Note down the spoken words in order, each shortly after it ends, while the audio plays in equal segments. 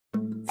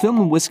Film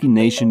and Whiskey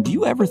Nation, do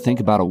you ever think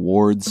about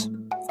awards?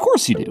 Of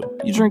course you do.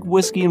 You drink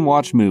whiskey and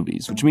watch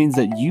movies, which means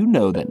that you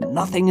know that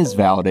nothing is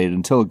validated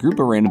until a group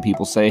of random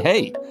people say,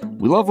 hey,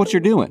 we love what you're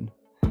doing.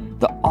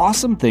 The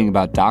awesome thing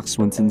about Doc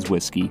Swinson's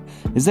whiskey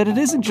is that it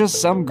isn't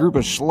just some group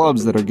of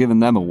schlubs that are giving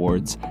them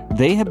awards.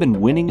 They have been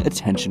winning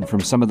attention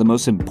from some of the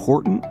most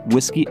important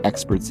whiskey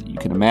experts that you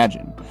can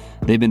imagine.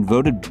 They've been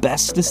voted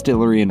best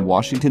distillery in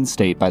Washington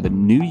State by the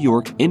New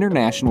York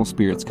International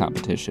Spirits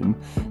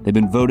Competition. They've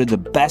been voted the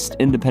best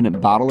independent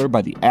bottler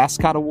by the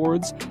Ascot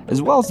Awards,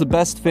 as well as the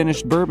best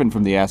finished bourbon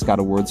from the Ascot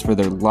Awards for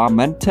their La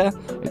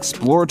Menta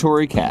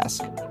Exploratory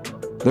Cask.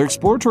 Their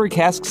Exploratory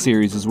Cask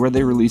series is where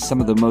they release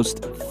some of the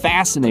most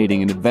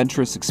fascinating and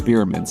adventurous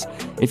experiments.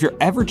 If you're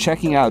ever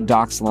checking out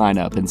Doc's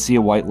lineup and see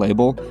a white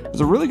label,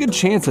 there's a really good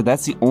chance that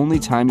that's the only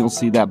time you'll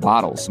see that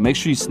bottle, so make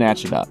sure you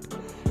snatch it up.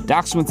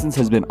 Doc Swinson's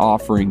has been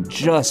offering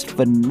just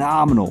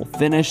phenomenal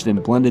finished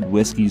and blended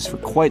whiskeys for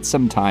quite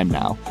some time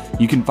now.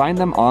 You can find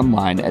them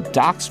online at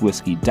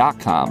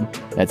docswhiskey.com.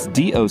 That's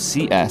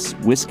DOCS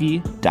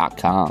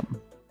whiskey.com.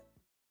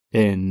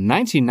 In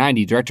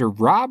 1990, director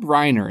Rob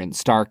Reiner and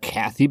star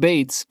Kathy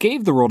Bates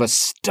gave the world a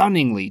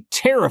stunningly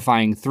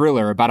terrifying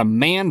thriller about a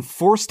man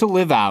forced to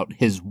live out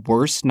his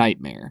worst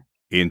nightmare.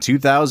 In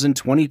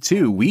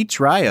 2022, we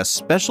try a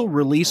special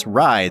release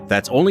ride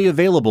that's only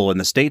available in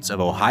the states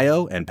of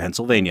Ohio and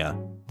Pennsylvania.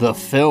 The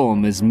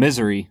film is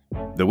Misery.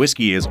 The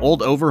whiskey is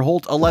Old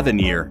Overholt 11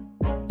 Year.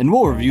 And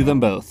we'll review them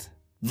both.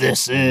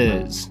 This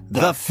is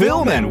the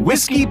Film and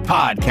Whiskey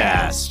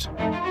Podcast.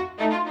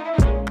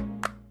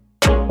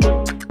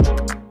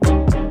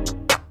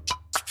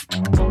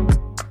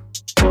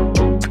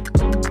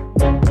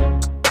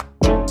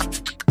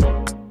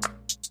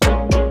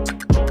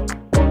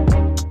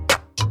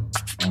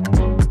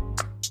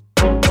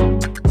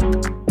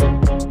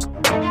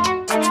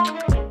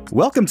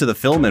 Welcome to the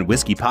Film and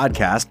Whiskey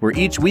Podcast, where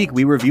each week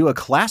we review a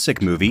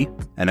classic movie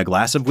and a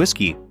glass of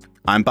whiskey.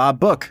 I'm Bob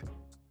Book.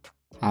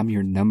 I'm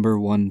your number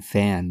one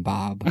fan,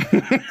 Bob.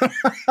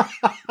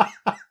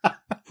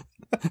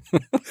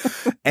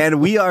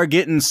 And we are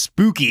getting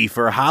spooky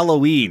for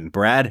Halloween.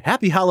 Brad,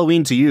 happy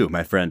Halloween to you,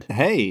 my friend.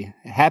 Hey,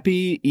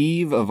 happy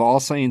Eve of All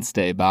Saints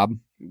Day, Bob.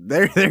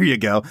 There you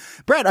go.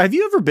 Brad, have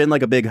you ever been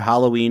like a big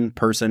Halloween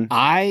person?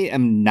 I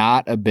am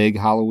not a big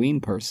Halloween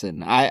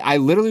person. I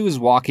literally was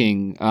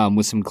walking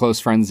with some close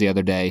friends the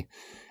other day,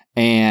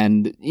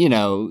 and, you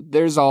know,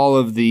 there's all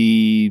of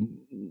the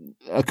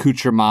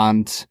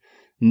accoutrement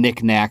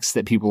knickknacks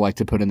that people like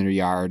to put in their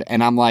yard.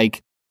 And I'm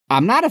like,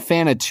 I'm not a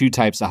fan of two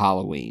types of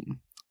Halloween.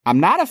 I'm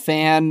not a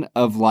fan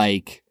of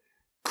like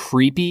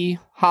creepy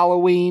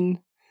Halloween,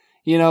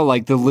 you know,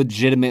 like the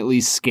legitimately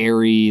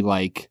scary,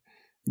 like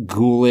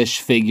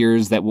ghoulish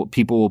figures that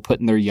people will put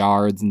in their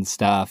yards and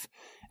stuff.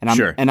 And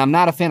I'm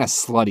not a fan of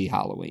slutty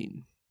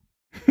Halloween.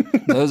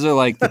 Those are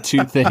like the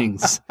two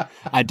things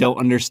I don't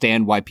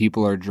understand why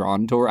people are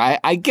drawn toward.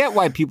 I get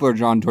why people are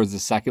drawn towards the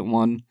second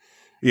one.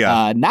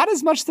 Yeah. Not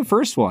as much the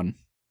first one.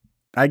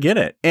 I get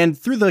it. And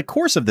through the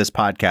course of this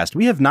podcast,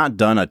 we have not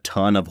done a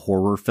ton of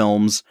horror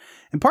films.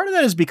 And part of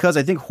that is because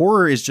I think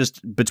horror is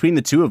just, between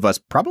the two of us,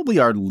 probably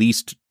our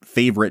least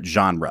favorite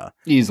genre.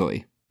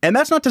 Easily. And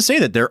that's not to say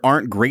that there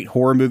aren't great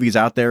horror movies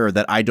out there or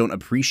that I don't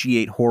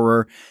appreciate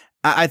horror.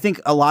 I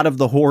think a lot of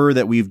the horror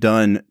that we've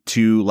done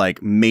to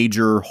like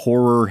major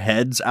horror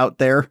heads out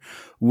there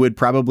would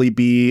probably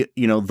be,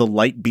 you know, the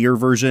light beer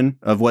version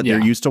of what they're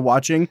used to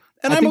watching.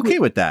 And I'm okay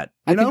with that.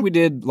 I think we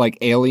did like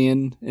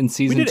Alien in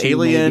season 2. We did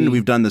Alien. Maybe.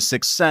 We've done The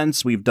Sixth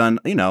Sense. We've done,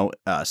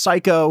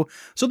 Psycho.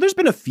 So there's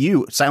been a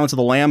few. Silence of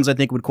the Lambs, I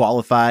think, would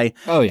qualify.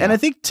 Oh, yeah. And I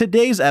think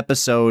today's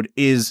episode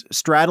is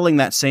straddling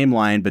that same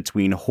line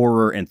between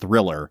horror and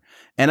thriller.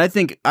 And I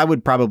think I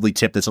would probably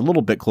tip this a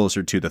little bit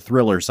closer to the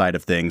thriller side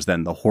of things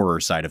than the horror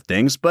side of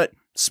things, but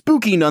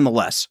spooky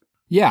nonetheless.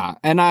 Yeah.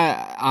 And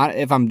I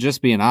if I'm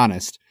just being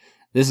honest,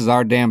 this is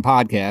our damn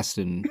podcast,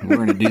 and we're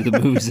going to do the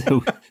movies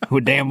that we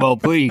damn well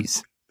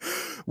please.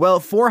 Well,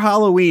 for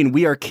Halloween,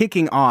 we are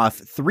kicking off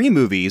 3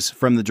 movies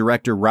from the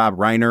director Rob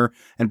Reiner.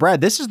 And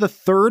Brad, this is the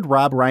 3rd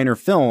Rob Reiner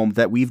film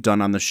that we've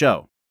done on the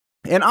show.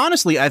 And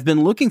honestly, I've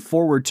been looking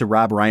forward to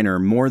Rob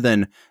Reiner more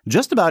than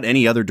just about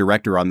any other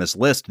director on this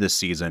list this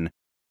season,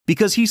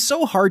 because he's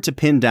so hard to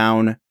pin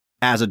down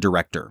as a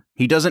director.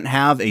 He doesn't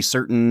have a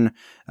certain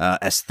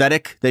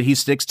aesthetic that he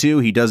sticks to.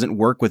 He doesn't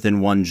work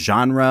within one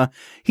genre.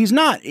 He's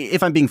not,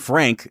 if I'm being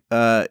frank,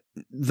 the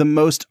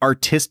most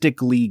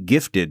artistically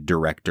gifted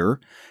director.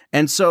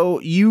 And so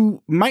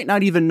you might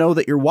not even know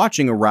that you're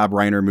watching a Rob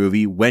Reiner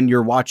movie when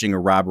you're watching a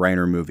Rob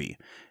Reiner movie.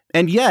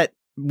 And yet,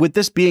 with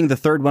this being the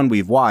 3rd one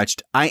we've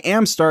watched, I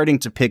am starting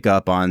to pick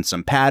up on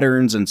some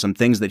patterns and some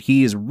things that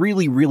he is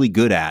really, really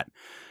good at.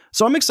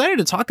 So I'm excited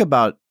to talk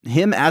about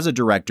him as a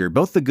director,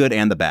 both the good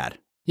and the bad.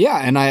 Yeah,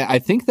 and I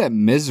think that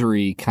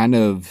Misery kind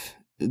of,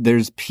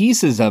 there's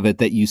pieces of it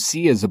that you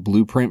see as a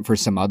blueprint for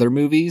some other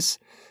movies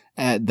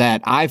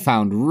that I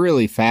found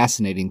really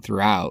fascinating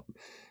throughout.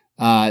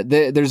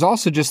 There's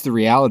also just the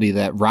reality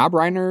that Rob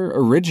Reiner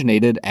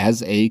originated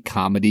as a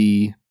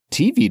comedy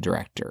TV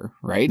director,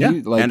 right? Yeah,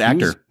 he and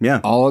actor. was Yeah.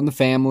 All in the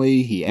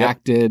Family. He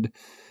acted.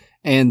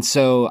 And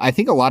so I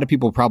think a lot of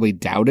people probably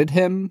doubted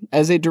him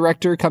as a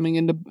director coming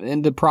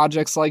into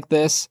projects like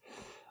this.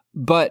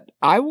 But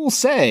I will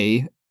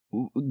say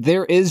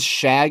there is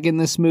shag in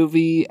this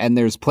movie, and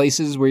there's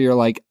places where you're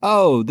like,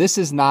 oh, this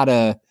is not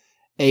a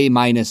A-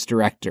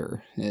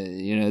 director.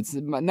 It's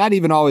not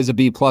even always a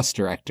B+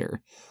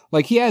 director.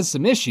 Like, he has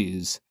some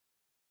issues,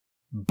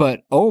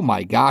 but oh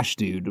my gosh,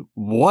 dude,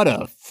 what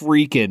a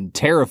freaking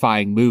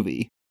terrifying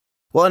movie.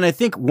 Well, and I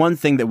think one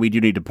thing that we do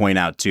need to point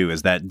out, too,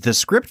 is that the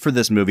script for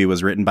this movie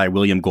was written by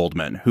William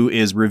Goldman, who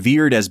is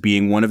revered as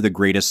being one of the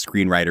greatest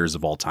screenwriters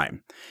of all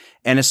time.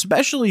 And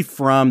especially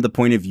from the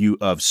point of view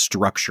of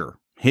structure,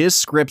 his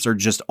scripts are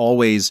just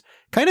always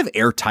kind of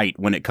airtight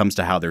when it comes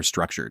to how they're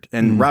structured.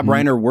 And Rob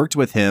Reiner worked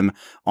with him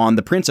on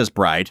The Princess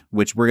Bride,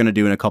 which we're going to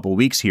do in a couple of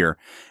weeks here.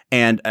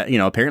 And,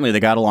 apparently they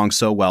got along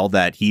so well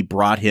that he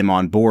brought him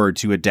on board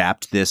to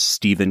adapt this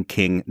Stephen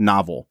King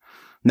novel.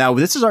 Now,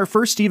 this is our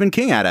first Stephen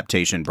King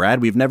adaptation,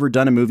 Brad. We've never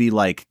done a movie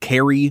like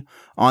Carrie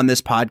on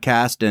this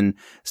podcast, and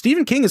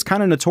Stephen King is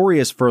kind of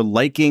notorious for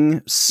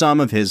liking some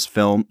of his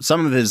film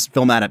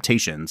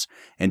adaptations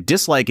and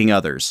disliking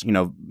others.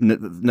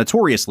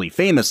 Notoriously,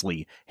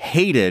 famously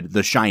hated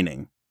The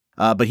Shining,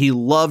 but he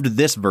loved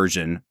this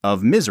version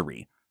of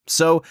Misery.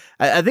 So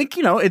I think,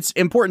 it's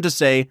important to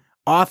say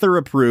author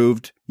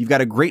approved. You've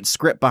got a great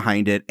script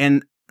behind it,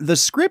 and the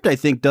script, I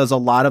think, does a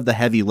lot of the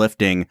heavy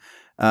lifting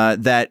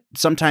that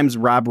sometimes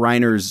Rob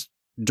Reiner's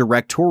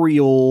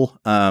directorial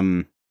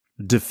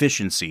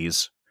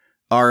deficiencies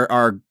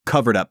are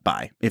covered up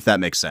by, if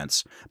that makes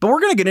sense. But we're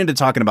going to get into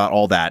talking about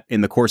all that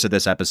in the course of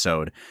this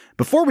episode.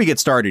 Before we get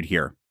started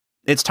here,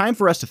 it's time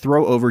for us to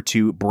throw over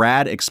to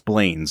Brad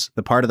Explains,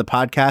 the part of the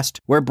podcast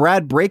where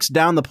Brad breaks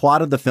down the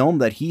plot of the film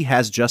that he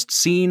has just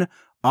seen,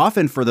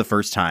 often for the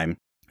first time.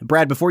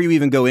 Brad, before you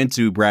even go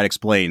into Brad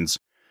Explains,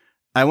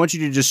 I want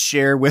you to just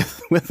share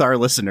with our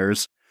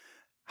listeners,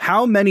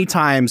 how many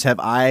times have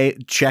I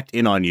checked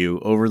in on you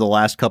over the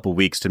last couple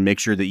weeks to make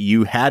sure that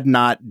you had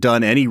not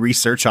done any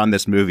research on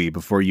this movie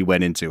before you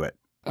went into it?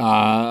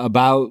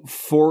 About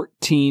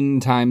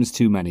 14 times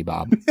too many,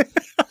 Bob.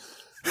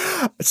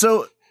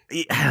 So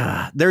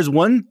there's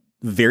one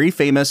very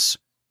famous,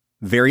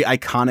 very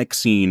iconic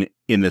scene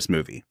in this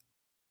movie.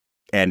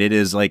 And it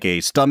is like a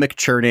stomach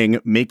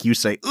churning, make you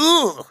say,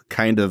 ugh,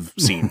 kind of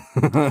scene.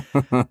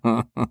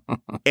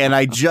 And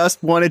I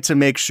just wanted to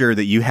make sure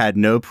that you had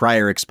no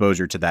prior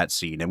exposure to that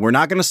scene. And we're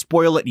not going to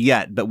spoil it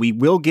yet, but we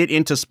will get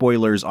into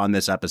spoilers on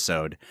this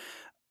episode.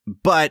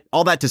 But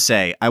all that to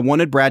say, I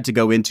wanted Brad to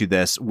go into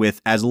this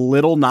with as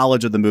little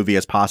knowledge of the movie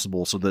as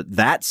possible so that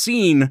that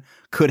scene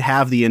could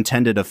have the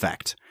intended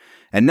effect.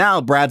 And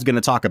now Brad's going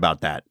to talk about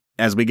that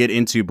as we get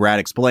into Brad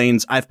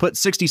Explains. I've put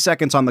 60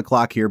 seconds on the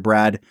clock here,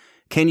 Brad.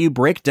 Can you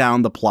break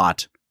down the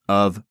plot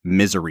of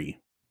Misery?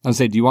 I was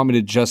say, do you want me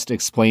to just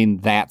explain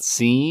that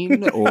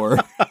scene, or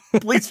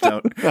please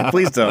don't?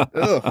 Please don't.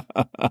 Ugh.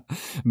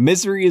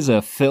 Misery is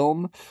a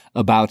film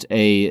about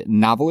a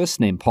novelist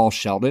named Paul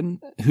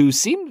Sheldon who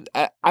seemed,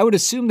 I would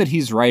assume that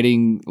he's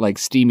writing like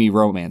steamy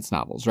romance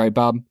novels, right,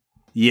 Bob?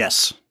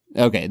 Yes.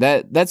 Okay,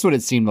 that's what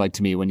it seemed like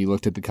to me when you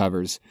looked at the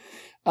covers.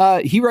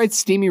 He writes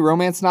steamy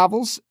romance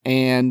novels,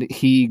 and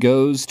he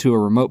goes to a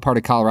remote part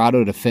of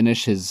Colorado to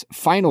finish his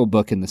final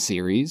book in the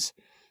series.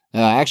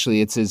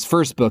 Actually, it's his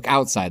first book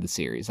outside the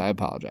series. I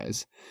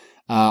apologize.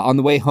 On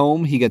the way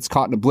home, he gets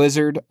caught in a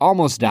blizzard,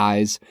 almost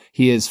dies.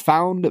 He is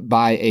found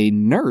by a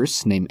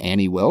nurse named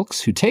Annie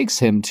Wilkes, who takes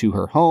him to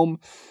her home.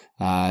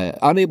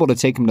 Unable to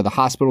take him to the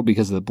hospital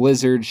because of the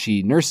blizzard,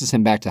 she nurses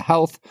him back to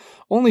health,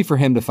 only for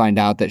him to find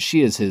out that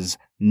she is his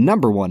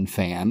 #1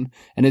 fan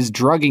and is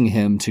drugging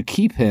him to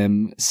keep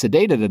him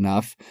sedated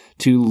enough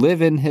to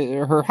live in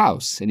her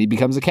house, and he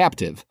becomes a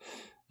captive.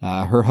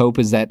 Her hope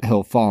is that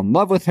he'll fall in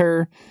love with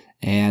her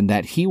and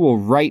that he will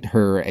write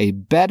her a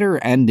better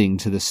ending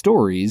to the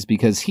stories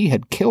because he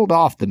had killed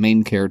off the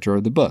main character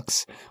of the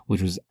books,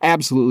 which was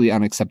absolutely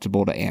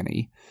unacceptable to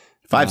Annie.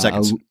 5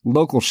 seconds. A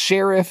local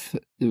sheriff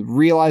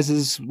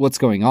realizes what's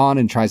going on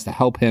and tries to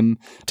help him.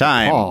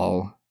 Time.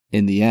 Paul,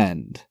 in the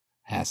end,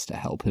 has to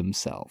help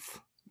himself.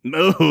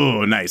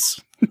 Oh,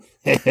 nice.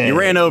 You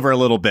ran over a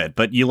little bit,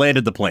 but you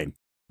landed the plane.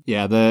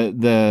 Yeah,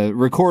 the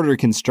recorder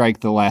can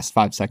strike the last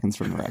 5 seconds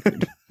from the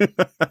record.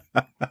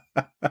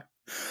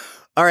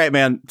 All right,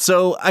 man.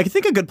 So I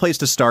think a good place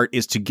to start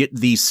is to get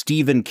the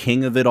Stephen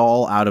King of it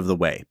all out of the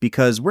way,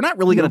 because we're not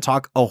really going to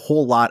talk a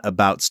whole lot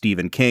about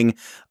Stephen King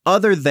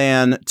other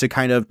than to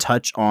kind of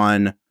touch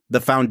on the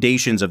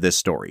foundations of this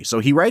story. So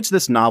he writes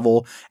this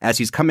novel as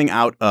he's coming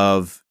out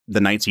of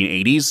the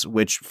 1980s,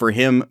 which for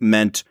him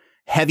meant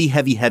heavy,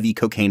 heavy, heavy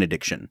cocaine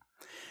addiction.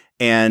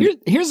 And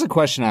here's a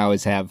question I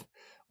always have.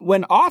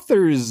 When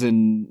authors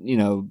and,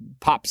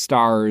 pop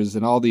stars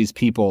and all these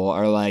people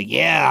are like,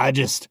 yeah, I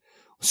just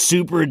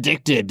super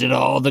addicted to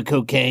all the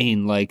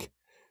cocaine, like,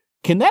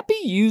 can that be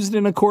used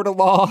in a court of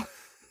law?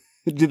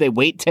 Do they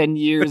wait 10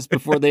 years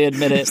before they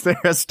admit it? Is there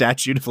a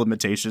statute of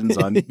limitations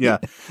on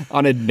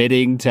on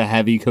admitting to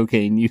heavy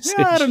cocaine usage?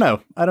 Yeah, I don't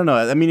know.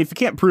 I mean, if you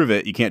can't prove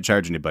it, you can't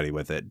charge anybody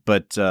with it.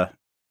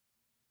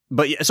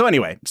 But yeah, so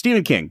anyway,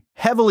 Stephen King,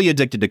 heavily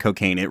addicted to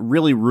cocaine. It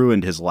really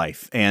ruined his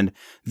life. And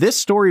this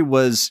story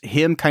was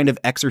him kind of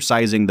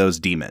exorcising those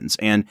demons.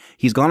 And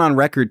he's gone on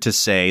record to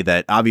say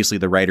that obviously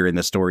the writer in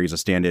this story is a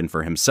stand-in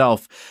for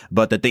himself,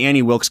 but that the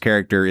Annie Wilkes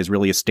character is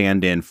really a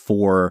stand-in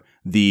for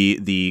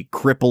the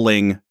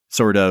crippling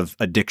sort of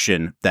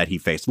addiction that he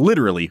faced,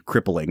 literally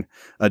crippling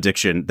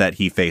addiction that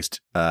he faced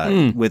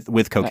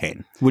with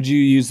cocaine. Would you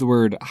use the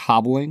word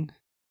hobbling?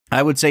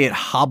 I would say it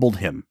hobbled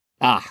him.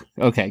 Ah,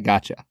 okay,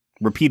 gotcha.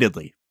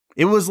 Repeatedly.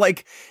 It was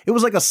like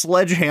a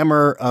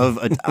sledgehammer of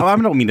I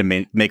don't mean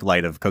to make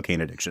light of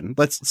cocaine addiction.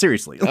 Let's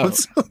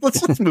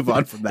move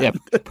on from that. Yeah,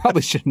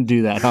 probably shouldn't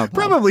do that. Huh?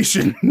 Probably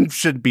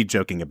shouldn't be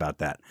joking about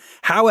that.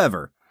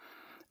 However,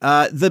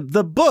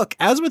 the book,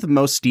 as with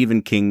most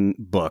Stephen King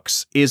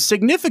books, is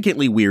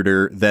significantly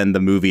weirder than the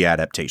movie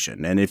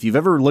adaptation. And if you've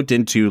ever looked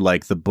into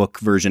like the book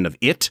version of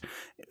It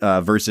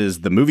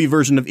versus the movie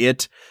version of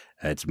It,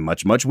 it's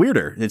much, much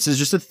weirder. This is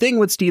just a thing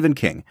with Stephen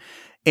King.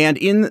 And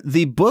in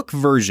the book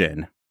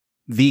version,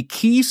 the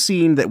key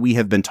scene that we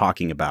have been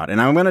talking about,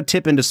 and I'm going to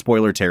tip into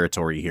spoiler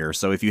territory here.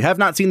 So if you have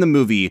not seen the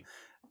movie,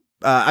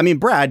 I mean,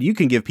 Brad, you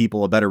can give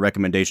people a better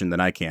recommendation than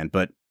I can,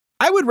 but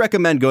I would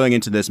recommend going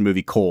into this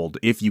movie cold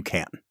if you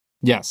can.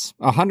 Yes,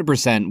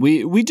 100%.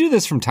 We do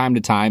this from time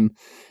to time.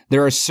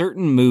 There are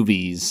certain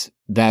movies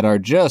that are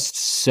just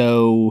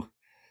so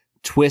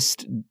I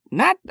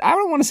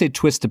don't want to say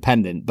twist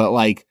dependent, but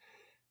like,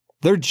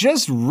 they're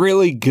just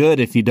really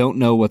good if you don't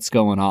know what's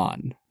going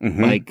on.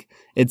 Mm-hmm. Like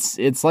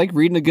it's like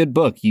reading a good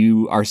book.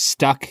 You're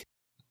stuck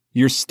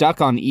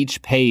on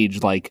each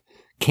page, like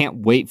can't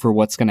wait for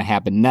what's going to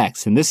happen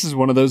next. And this is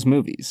one of those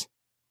movies.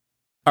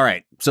 All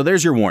right. So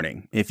there's your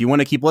warning. If you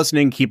want to keep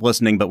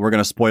listening, but we're going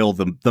to spoil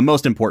the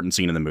most important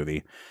scene in the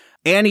movie.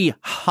 Annie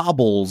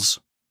hobbles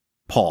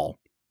Paul.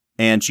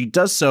 And she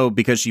does so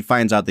because she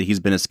finds out that he's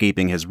been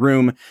escaping his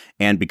room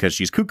and because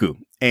she's cuckoo.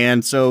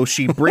 And so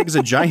she brings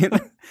a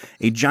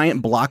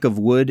giant block of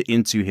wood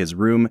into his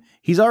room.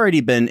 He's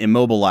already been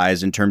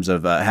immobilized in terms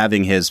of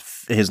having his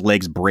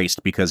legs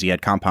braced because he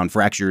had compound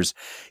fractures.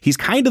 He's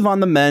kind of on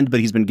the mend, but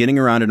he's been getting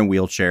around in a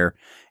wheelchair.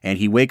 And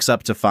he wakes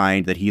up to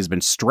find that he has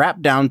been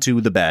strapped down to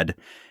the bed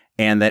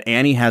and that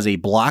Annie has a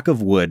block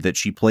of wood that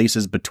she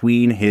places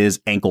between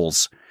his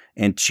ankles.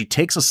 And she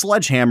takes a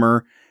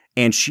sledgehammer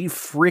and she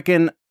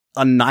freaking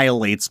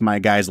annihilates my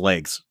guy's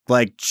legs.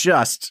 Like,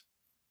 just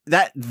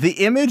that, the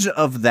image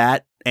of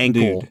that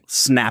ankle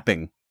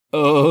snapping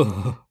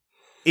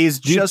is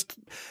just,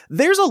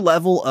 there's a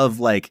level of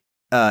like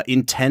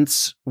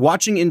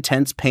watching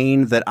intense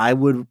pain that I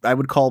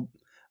would call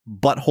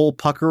butthole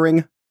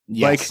puckering.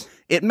 Yes. Like,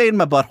 it made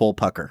my butthole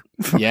pucker.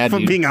 Yeah, if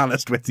I'm being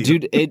honest with you.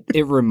 Dude,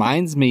 it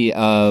reminds me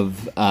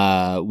of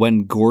when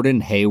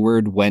Gordon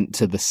Hayward went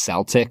to the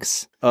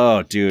Celtics.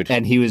 Oh, dude.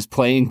 And he was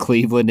playing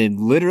Cleveland in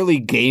literally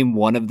game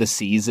 1 of the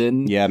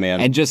season. Yeah, man.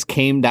 And just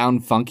came down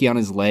funky on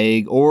his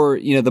leg. Or,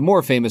 the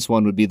more famous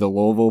one would be the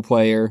Louisville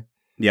player.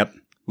 Yep.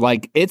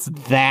 Like, it's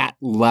that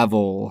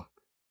level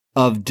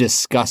of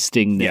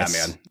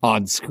disgustingness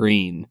on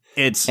screen.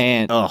 It's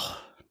and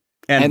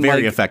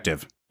very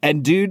effective.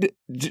 And dude,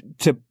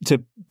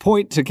 to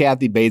point to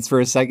Kathy Bates for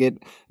a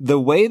second, the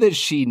way that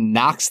she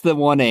knocks the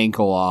one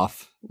ankle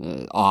off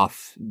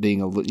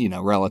being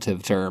a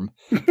relative term,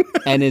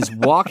 and is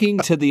walking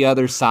to the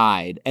other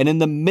side, and in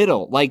the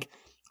middle, like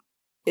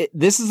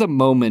this is a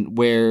moment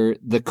where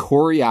the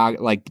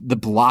the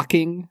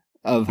blocking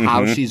of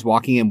how she's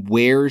walking and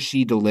where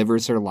she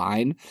delivers her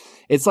line,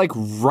 it's like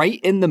right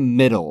in the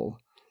middle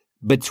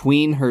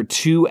between her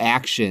two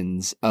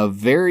actions of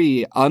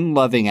very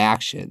unloving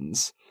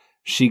actions.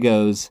 She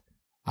goes,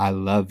 "I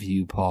love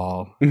you,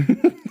 Paul,"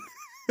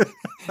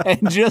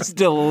 and just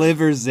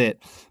delivers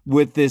it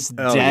with this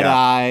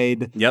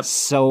dead-eyed,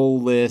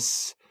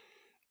 soulless.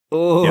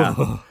 Oh,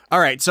 yeah. All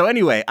right. So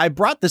anyway, I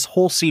brought this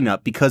whole scene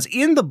up because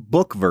in the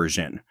book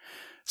version,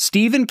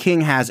 Stephen King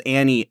has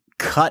Annie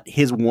cut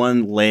his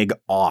one leg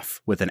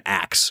off with an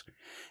axe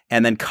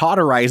and then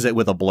cauterize it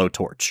with a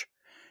blowtorch.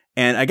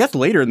 And I guess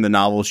later in the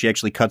novel, she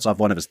actually cuts off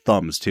one of his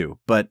thumbs too.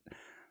 But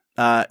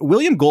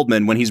William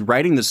Goldman, when he's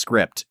writing the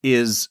script,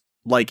 is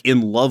like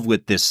in love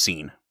with this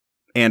scene.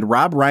 And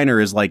Rob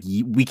Reiner is like,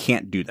 we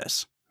can't do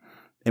this.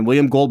 And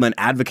William Goldman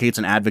advocates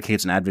and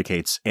advocates and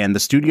advocates. And the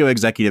studio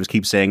executives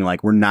keep saying,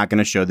 like, we're not going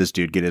to show this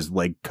dude get his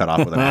leg cut off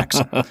with an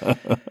axe.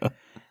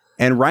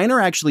 And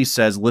Reiner actually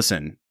says,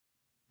 listen,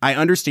 I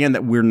understand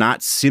that we're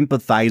not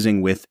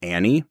sympathizing with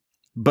Annie,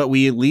 but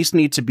we at least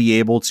need to be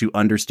able to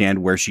understand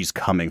where she's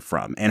coming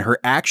from. And her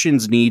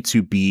actions need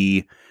to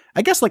be,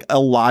 I guess, like a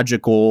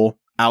logical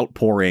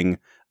outpouring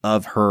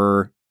of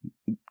her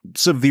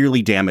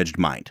severely damaged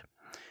mind.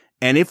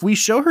 And if we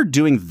show her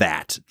doing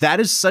that, that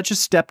is such a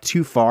step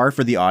too far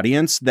for the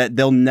audience that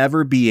they'll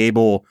never be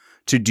able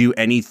to do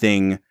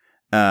anything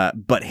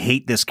but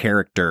hate this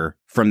character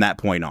from that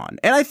point on.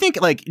 And I think,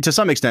 like, to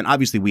some extent,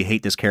 obviously we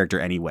hate this character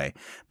anyway,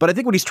 but I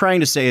think what he's trying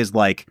to say is,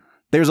 like,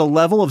 there's a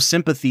level of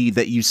sympathy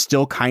that you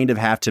still kind of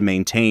have to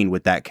maintain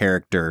with that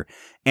character.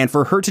 And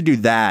for her to do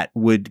that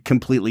would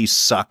completely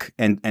suck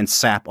and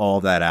sap all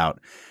of that out.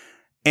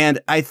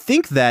 And I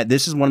think that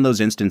this is one of those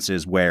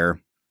instances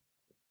where,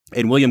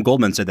 and William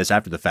Goldman said this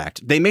after the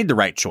fact, they made the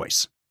right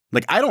choice.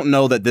 Like, I don't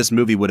know that this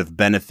movie would have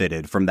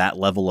benefited from that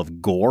level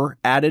of gore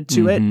added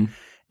to it.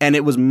 And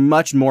it was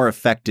much more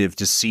effective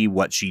to see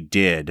what she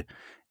did.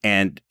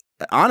 And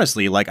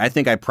honestly, like, I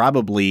think I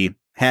probably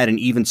had an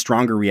even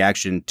stronger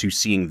reaction to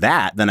seeing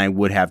that than I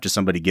would have to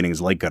somebody getting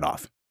his leg cut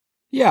off.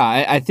 Yeah,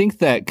 I think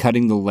that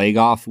cutting the leg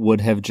off would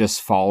have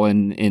just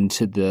fallen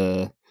into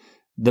the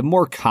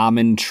more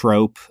common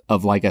trope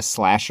of, like, a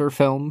slasher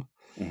film.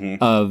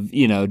 Of,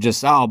 you know,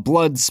 just,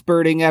 blood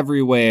spurting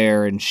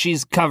everywhere and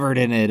she's covered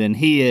in it and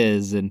he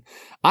is. And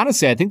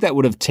honestly, I think that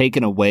would have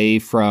taken away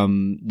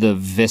from the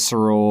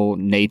visceral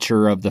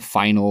nature of the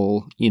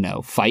final, you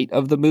know, fight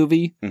of the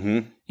movie,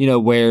 you know,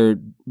 where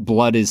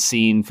blood is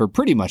seen for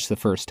pretty much the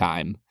first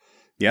time.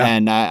 Yeah.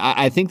 And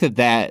I think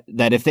that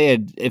if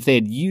they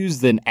had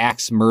used an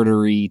axe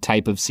murdery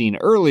type of scene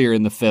earlier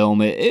in the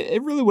film,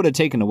 it really would have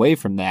taken away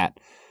from that.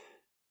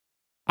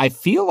 I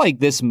feel like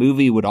this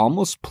movie would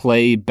almost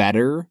play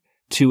better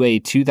to a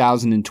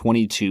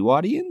 2022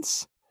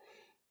 audience,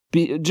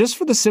 just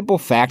for the simple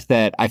fact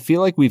that I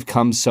feel like we've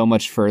come so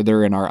much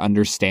further in our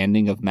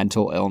understanding of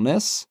mental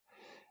illness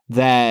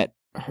that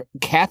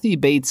Kathy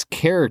Bates'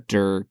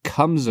 character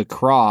comes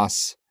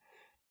across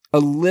a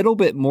little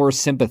bit more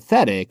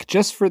sympathetic,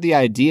 just for the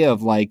idea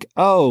of, like,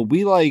 oh,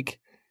 we, like,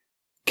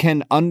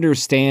 can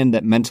understand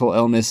that mental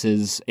illness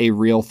is a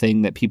real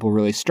thing that people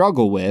really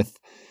struggle with.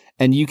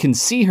 And you can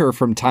see her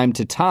from time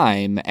to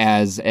time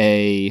as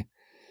a,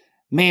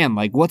 man,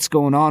 like, what's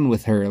going on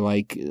with her?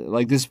 Like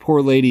this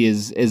poor lady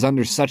is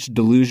under such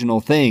delusional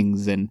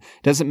things and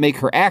doesn't make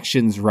her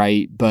actions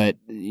right. But,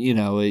 you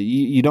know,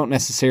 you don't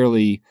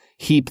necessarily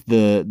heap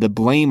the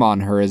blame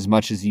on her as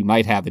much as you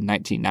might have in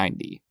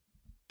 1990.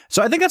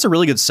 So I think that's a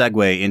really good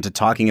segue into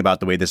talking about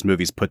the way this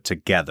movie's put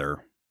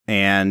together.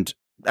 And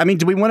I mean,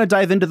 do we want to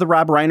dive into the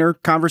Rob Reiner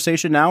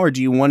conversation now, or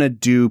do you want to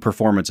do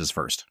performances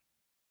first?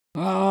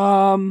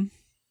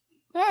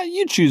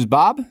 You choose,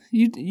 Bob.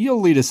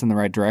 You'll lead us in the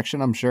right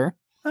direction, I'm sure.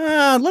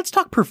 Let's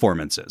talk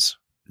performances.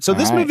 So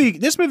this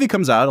movie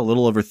comes out a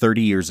little over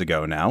 30 years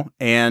ago now,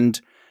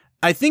 and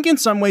I think in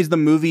some ways the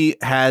movie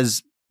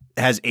has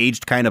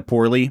aged kind of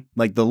poorly.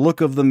 Like, the look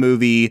of the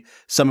movie,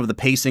 some of the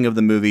pacing of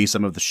the movie,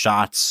 some of the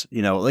shots,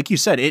 you know, like you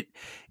said,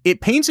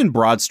 it paints in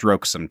broad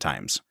strokes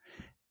sometimes.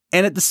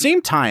 And at the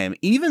same time,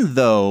 even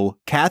though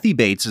Kathy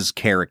Bates'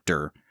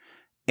 character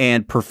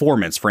and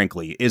performance,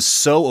 frankly, is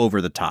so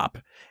over the top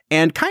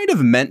and kind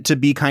of meant to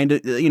be kind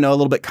of, you know, a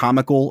little bit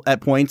comical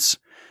at points,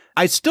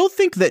 I still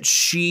think that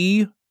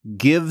she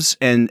gives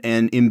and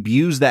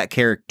imbues that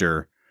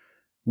character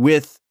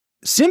with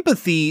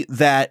sympathy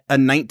that a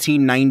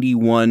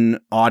 1991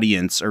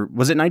 audience, or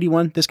was it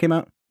 91 this came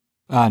out?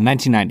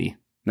 1990.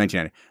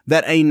 1990.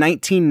 That a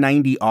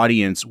 1990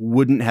 audience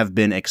wouldn't have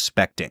been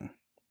expecting.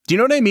 Do you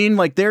know what I mean?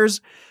 Like,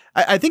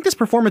 I think this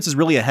performance is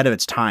really ahead of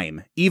its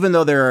time, even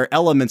though there are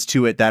elements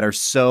to it that are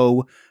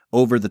so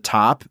over the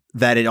top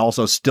that it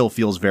also still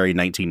feels very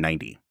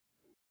 1990.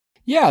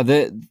 Yeah,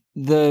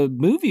 the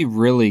movie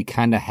really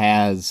kind of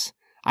has,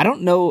 I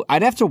don't know,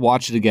 I'd have to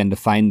watch it again to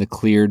find the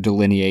clear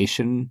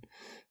delineation,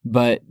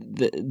 but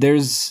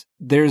there's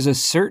a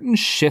certain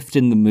shift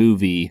in the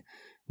movie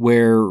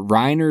where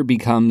Reiner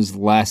becomes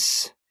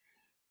less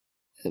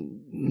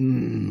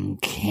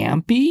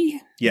campy,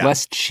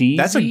 less cheesy.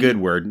 That's a good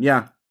word,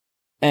 yeah.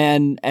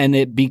 And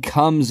it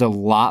becomes a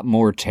lot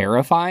more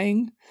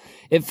terrifying.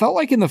 It felt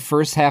like in the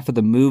first half of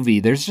the movie,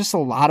 there's just a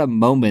lot of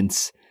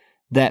moments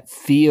that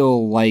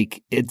feel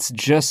like it's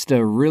just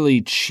a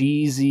really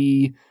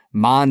cheesy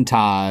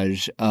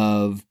montage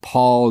of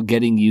Paul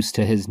getting used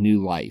to his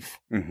new life.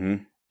 Mm-hmm.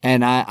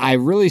 And I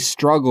really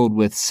struggled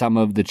with some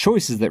of the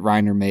choices that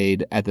Reiner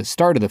made at the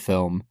start of the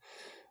film,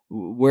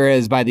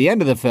 whereas by the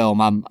end of the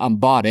film, I'm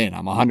bought in.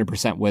 I'm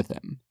 100% with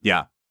him.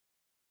 Yeah.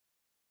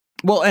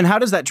 Well, and how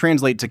does that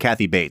translate to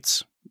Kathy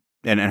Bates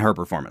and her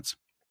performance?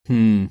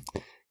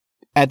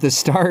 At the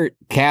start,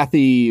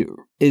 Kathy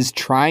is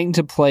trying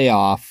to play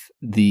off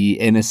the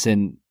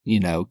innocent, you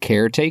know,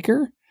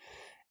 caretaker,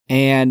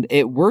 and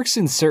it works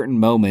in certain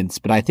moments,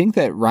 but I think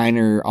that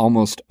Reiner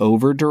almost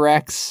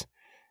over-directs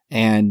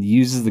and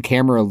uses the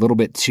camera a little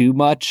bit too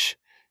much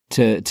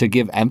to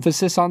give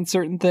emphasis on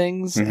certain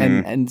things.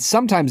 Mm-hmm. And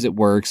sometimes it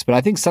works, but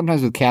I think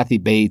sometimes with Kathy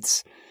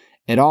Bates,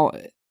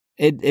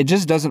 it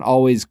just doesn't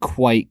always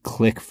quite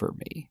click for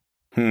me.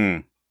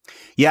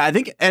 Yeah,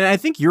 I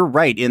think you're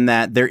right in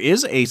that there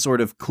is a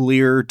sort of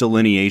clear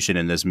delineation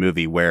in this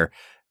movie where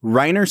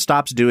Reiner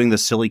stops doing the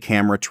silly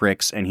camera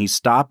tricks and he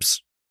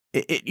stops.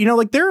 You know,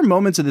 like, there are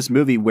moments in this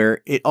movie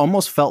where it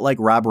almost felt like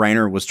Rob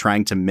Reiner was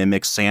trying to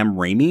mimic Sam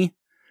Raimi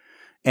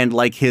and,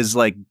 like, his,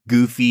 like,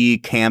 goofy,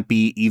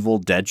 campy, Evil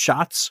Dead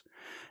shots.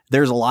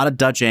 There's a lot of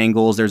Dutch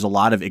angles. There's a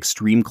lot of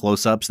extreme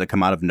close-ups that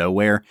come out of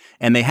nowhere.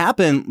 And they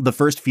happen the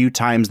first few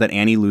times that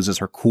Annie loses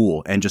her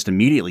cool and just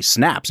immediately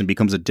snaps and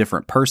becomes a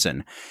different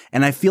person.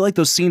 And I feel like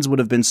those scenes would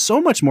have been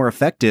so much more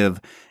effective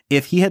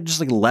if he had just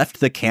like left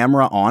the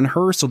camera on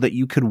her so that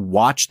you could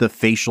watch the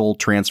facial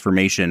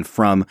transformation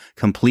from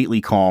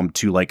completely calm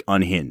to like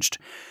unhinged.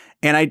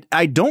 And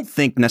I don't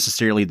think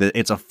necessarily that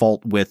it's a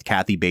fault with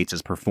Kathy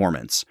Bates's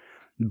performance.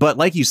 But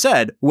like you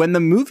said, when the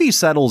movie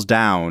settles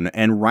down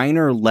and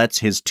Reiner lets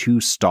his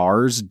two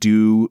stars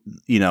do,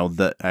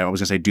 I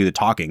was gonna say do the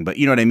talking, but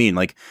you know what I mean?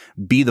 Like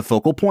be the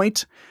focal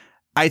point.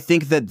 I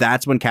think that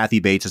that's when Kathy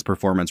Bates's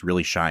performance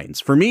really shines.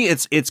 For me,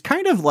 it's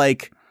kind of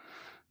like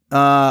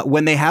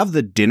when they have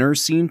the dinner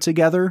scene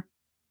together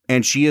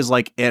and she is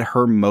like at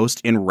her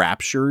most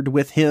enraptured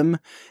with him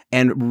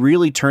and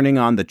really turning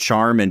on the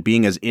charm and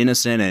being as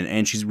innocent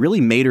and she's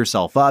really made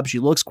herself up. She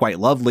looks quite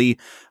lovely.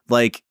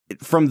 Like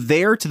from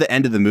there to the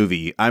end of the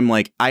movie, I'm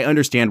like, I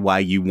understand why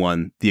you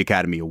won the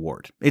Academy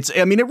Award. It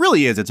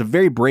really is. It's a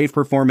very brave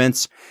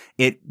performance.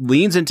 It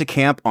leans into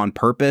camp on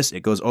purpose.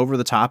 It goes over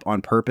the top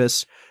on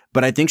purpose.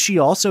 But I think she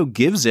also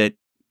gives it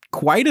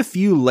quite a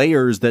few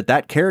layers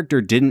that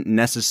character didn't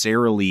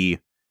necessarily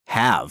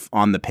have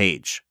on the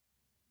page.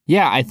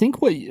 Yeah, I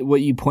think what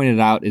you pointed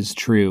out is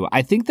true.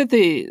 I think that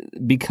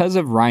because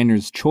of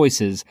Reiner's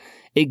choices,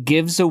 it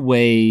gives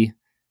away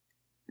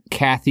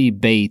Kathy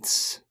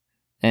Bates,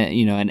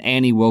 and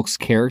Annie Wilkes'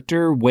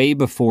 character way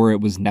before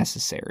it was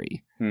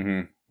necessary.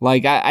 Mm-hmm.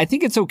 Like, I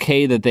think it's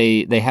okay that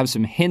they have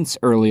some hints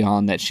early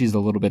on that she's a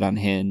little bit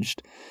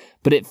unhinged,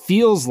 but it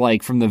feels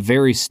like from the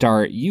very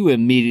start, you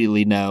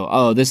immediately know,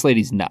 oh, this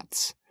lady's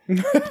nuts.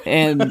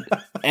 and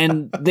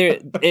there,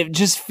 it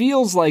just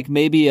feels like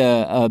maybe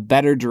a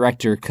better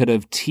director could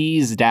have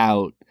teased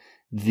out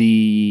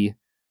the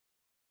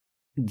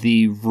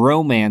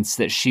romance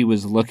that she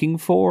was looking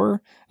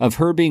for, of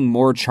her being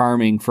more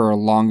charming for a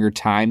longer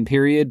time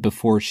period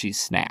before she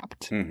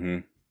snapped. Mm-hmm.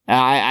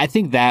 I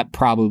think that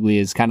probably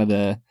is kind of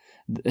the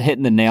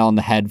hitting the nail on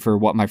the head for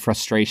what my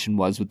frustration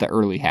was with the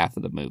early half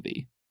of the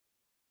movie.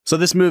 So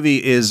this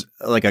movie is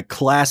like a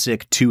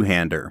classic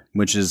two-hander,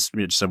 which is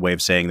just a way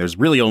of saying there's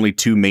really only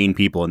two main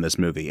people in this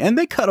movie. And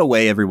they cut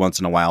away every once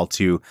in a while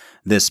to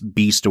this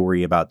B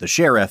story about the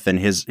sheriff and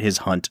his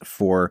hunt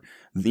for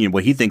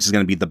what he thinks is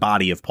going to be the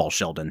body of Paul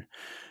Sheldon.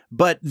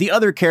 But the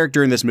other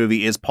character in this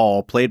movie is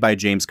Paul, played by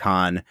James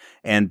Caan.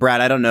 And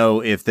Brad, I don't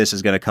know if this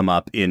is going to come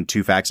up in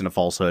Two Facts and a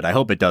Falsehood. I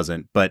hope it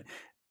doesn't. But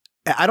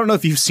I don't know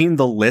if you've seen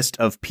the list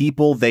of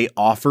people they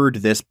offered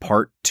this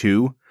part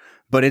to,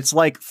 but it's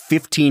like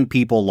 15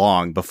 people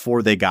long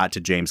before they got to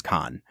James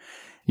Caan.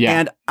 Yeah.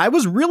 And I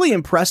was really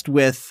impressed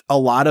with a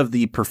lot of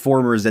the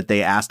performers that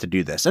they asked to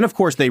do this. And of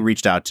course, they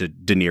reached out to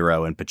De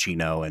Niro and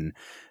Pacino and,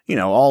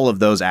 all of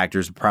those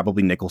actors,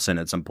 probably Nicholson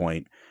at some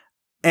point.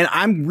 And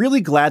I'm really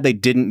glad they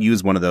didn't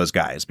use one of those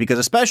guys, because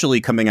especially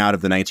coming out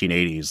of the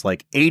 1980s,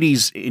 like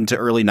 80s into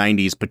early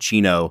 90s,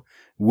 Pacino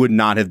would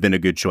not have been a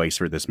good choice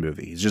for this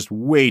movie. He's just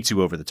way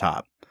too over the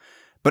top.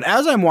 But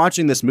as I'm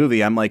watching this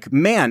movie, I'm like,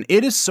 man,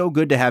 it is so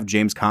good to have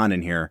James Caan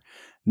in here,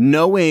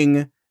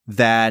 knowing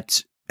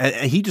that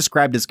he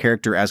described his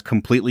character as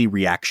completely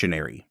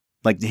reactionary.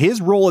 Like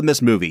his role in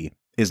this movie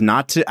is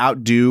not to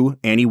outdo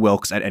Annie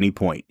Wilkes at any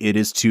point. It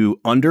is to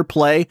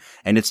underplay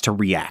and it's to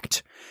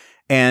react.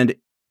 And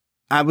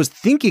I was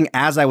thinking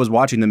as I was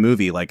watching the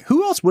movie, like,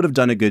 who else would have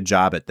done a good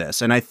job at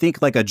this? And I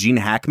think like a Gene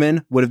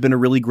Hackman would have been a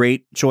really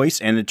great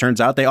choice. And it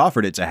turns out they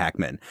offered it to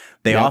Hackman.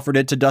 They offered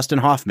it to Dustin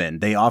Hoffman.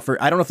 I don't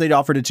know if they'd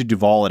offered it to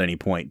Duvall at any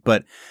point,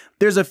 but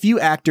there's a few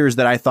actors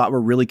that I thought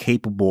were really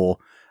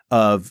capable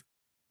of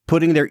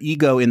putting their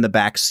ego in the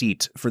back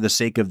seat for the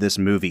sake of this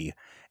movie.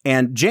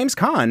 And James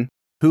Caan,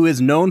 who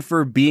is known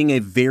for being a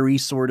very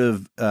sort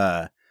of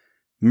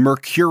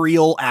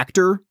mercurial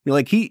actor,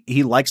 like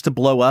he likes to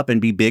blow up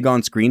and be big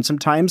on screen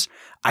sometimes.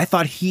 I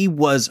thought he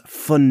was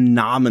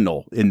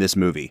phenomenal in this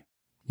movie.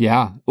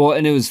 Yeah. Well,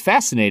 and it was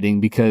fascinating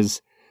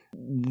because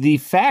the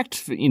fact,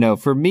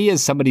 for me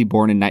as somebody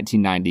born in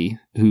 1990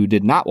 who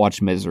did not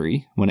watch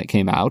Misery when it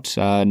came out,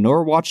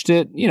 nor watched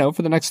it,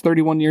 for the next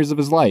 31 years of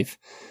his life,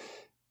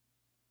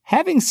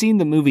 having seen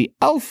the movie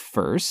Elf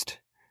first,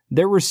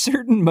 there were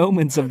certain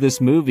moments of this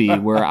movie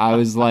where I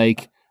was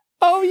like,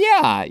 oh,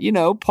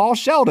 yeah, Paul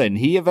Sheldon,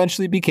 he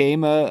eventually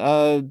became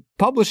a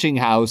publishing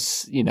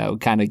house,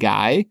 kind of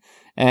guy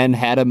and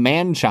had a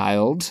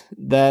man-child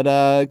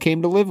that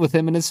came to live with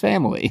him and his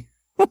family.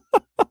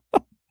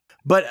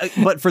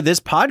 But for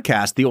this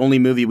podcast, the only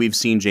movie we've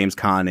seen James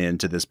Caan in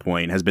to this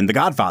point has been The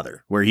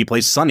Godfather, where he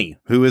plays Sonny,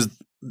 who is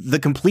the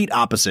complete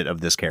opposite of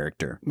this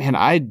character. Man,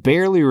 I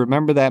barely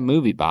remember that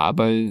movie,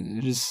 Bob.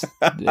 It just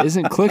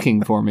isn't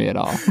clicking for me at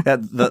all.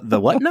 The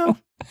what now?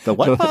 The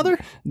what, father?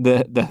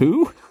 The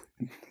who?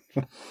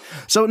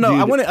 So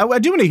no, dude, I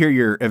do want to hear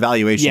your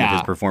evaluation of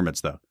his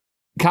performance, though.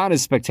 Caan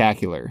is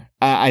spectacular.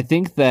 I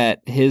think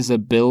that his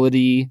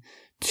ability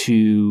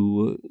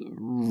to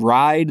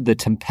ride the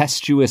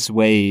tempestuous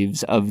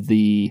waves of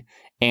the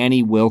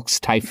Annie Wilkes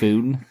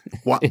typhoon,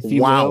 if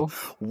you will.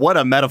 What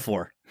a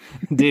metaphor.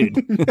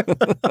 Dude.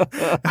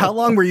 How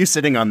long were you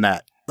sitting on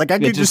that? Like I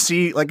could just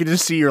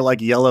see your like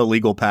yellow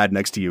legal pad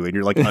next to you, and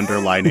you're like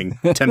underlining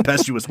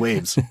tempestuous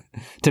waves.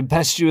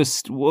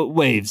 Tempestuous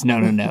waves. No.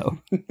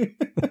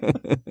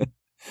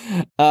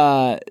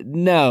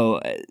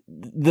 No.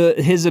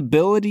 His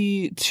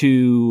ability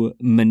to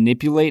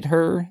manipulate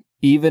her,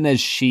 even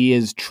as she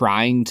is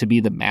trying to be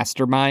the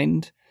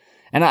mastermind,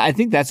 and I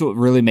think that's what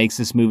really makes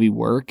this movie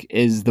work,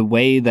 is the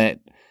way that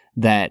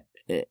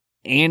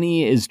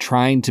Annie is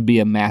trying to be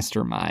a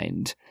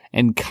mastermind.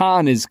 And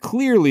Caan is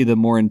clearly the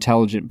more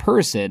intelligent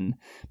person,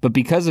 but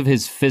because of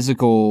his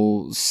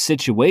physical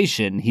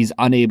situation, he's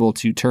unable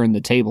to turn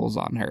the tables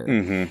on her.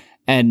 Mm-hmm.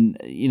 And,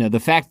 the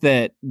fact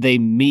that they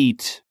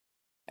meet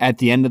at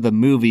the end of the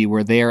movie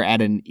where they're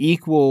at an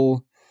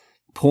equal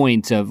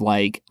point of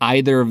like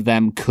either of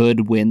them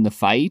could win the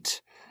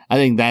fight, I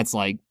think that's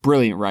like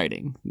brilliant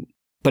writing.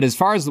 But as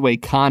far as the way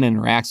Caan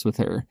interacts with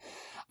her,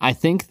 I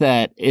think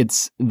that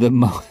it's the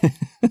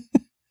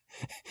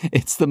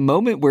it's the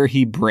moment where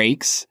he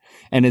breaks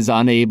and is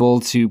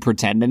unable to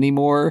pretend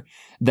anymore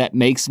that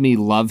makes me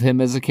love him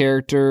as a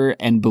character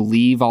and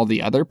believe all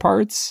the other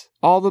parts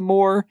all the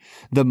more.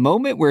 The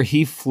moment where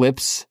he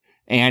flips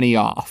Annie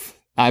off,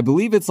 I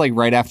believe it's like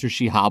right after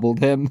she hobbled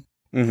him.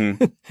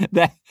 Mm-hmm.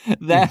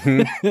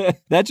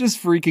 that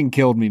just freaking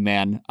killed me,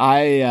 man.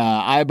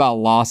 I about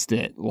lost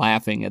it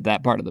laughing at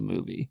that part of the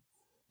movie.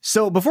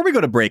 So before we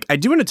go to break, I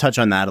do want to touch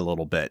on that a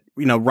little bit.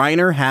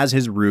 Reiner has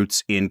his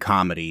roots in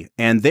comedy,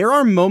 and there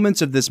are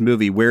moments of this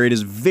movie where it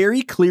is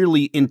very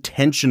clearly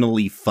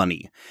intentionally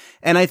funny.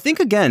 And I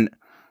think, again,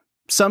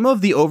 some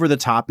of the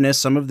over-the-topness,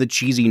 some of the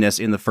cheesiness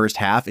in the first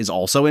half is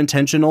also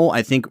intentional.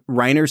 I think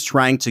Reiner's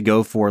trying to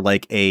go for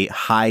like a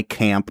high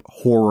camp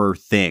horror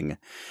thing.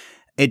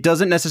 It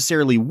doesn't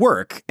necessarily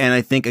work, and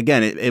I think,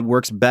 again, it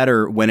works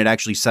better when it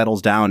actually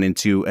settles down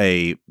into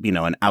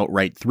an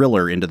outright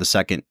thriller in the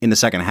second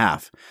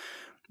half.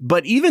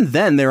 But even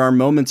then, there are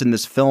moments in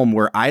this film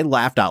where I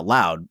laughed out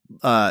loud.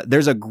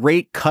 There's a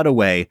great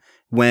cutaway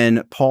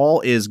when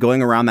Paul is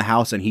going around the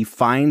house and he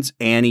finds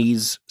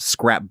Annie's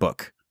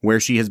scrapbook where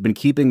she has been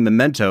keeping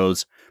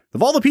mementos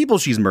of all the people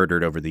she's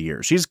murdered over the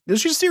years. She's a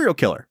serial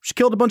killer. She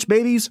killed a bunch of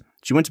babies.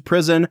 She went to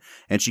prison,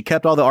 and she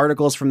kept all the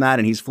articles from that,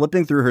 and he's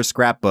flipping through her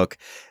scrapbook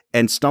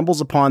and stumbles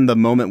upon the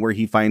moment where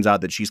he finds out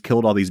that she's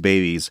killed all these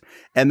babies.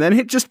 And then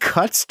it just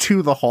cuts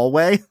to the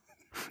hallway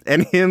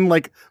and him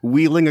like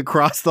wheeling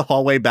across the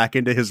hallway back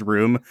into his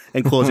room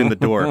and closing the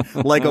door,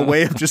 like a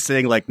way of just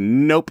saying like,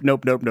 nope,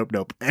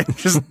 and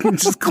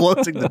just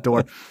closing the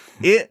door.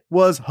 It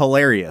was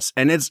hilarious,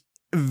 and it's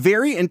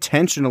very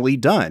intentionally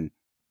done.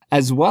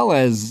 As well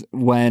as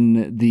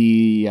when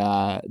the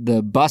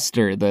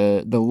buster,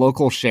 the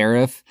local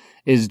sheriff,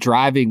 is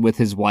driving with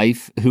his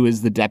wife, who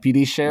is the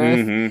deputy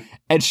sheriff, mm-hmm.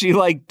 and she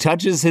like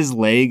touches his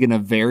leg in a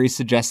very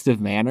suggestive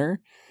manner,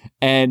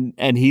 and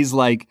he's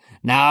like,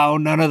 "No,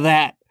 none of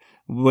that.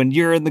 When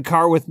you're in the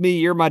car with me,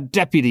 you're my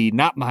deputy,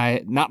 not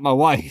my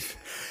wife."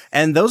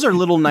 And those are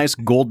little nice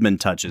Goldman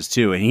touches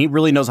too. And he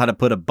really knows how to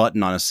put a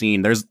button on a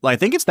scene. I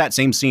think it's that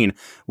same scene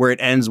where it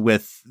ends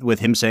with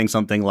him saying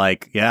something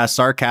like, "Yeah,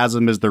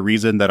 sarcasm is the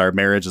reason that our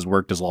marriage has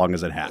worked as long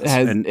as it has."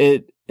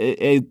 And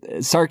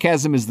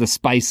sarcasm is the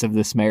spice of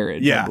this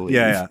marriage. Yeah, I believe.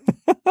 Yeah.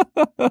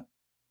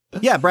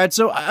 Yeah, Brad.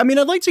 So, I mean,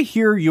 I'd like to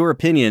hear your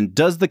opinion.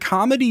 Does the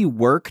comedy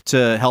work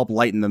to help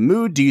lighten the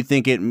mood? Do you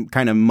think it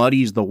kind of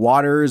muddies the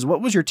waters?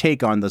 What was your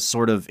take on the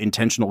sort of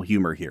intentional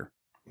humor here?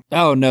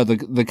 Oh, no,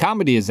 the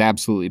comedy is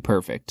absolutely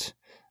perfect.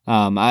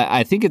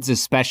 I think it's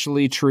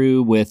especially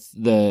true with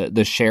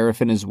the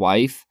sheriff and his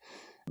wife,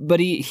 but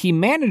he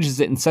manages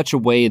it in such a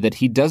way that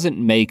he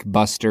doesn't make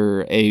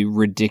Buster a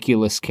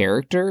ridiculous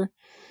character.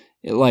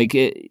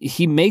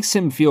 He makes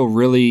him feel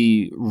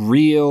really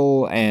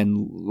real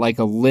and like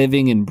a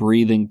living and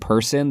breathing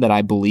person that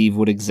I believe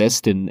would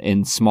exist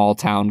in small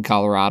town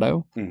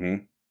Colorado.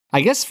 Mm-hmm. I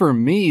guess for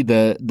me,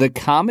 the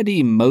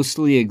comedy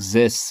mostly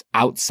exists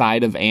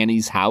outside of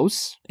Annie's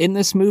house in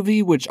this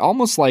movie, which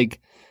almost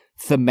like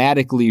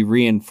thematically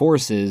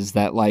reinforces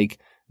that like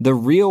the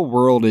real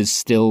world is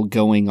still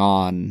going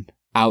on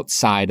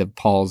outside of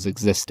Paul's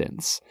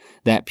existence,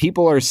 that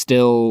people are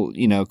still,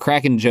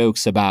 cracking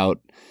jokes about,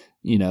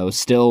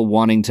 still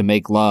wanting to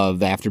make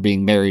love after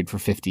being married for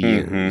 50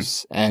 mm-hmm.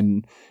 years,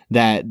 and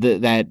that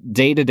that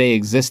day-to-day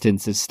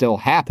existence is still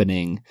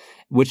happening,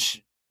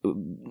 which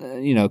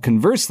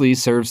conversely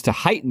serves to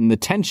heighten the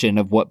tension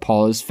of what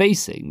Paul is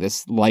facing,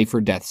 this life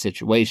or death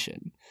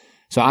situation.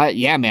 So I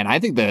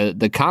think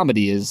the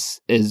comedy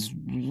is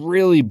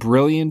really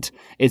brilliant.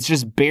 It's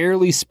just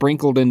barely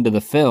sprinkled into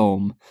the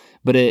film,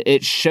 but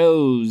it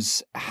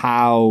shows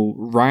how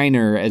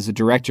Reiner as a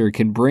director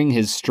can bring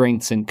his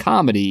strengths in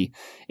comedy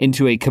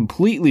into a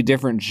completely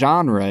different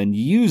genre and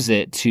use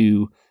it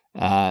to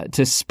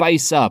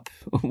spice up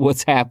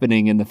what's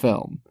happening in the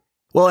film.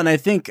 Well, and I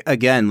think,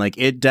 again, like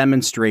it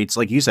demonstrates,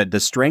 like you said, the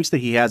strengths that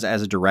he has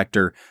as a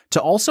director to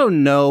also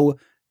know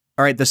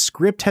all right, the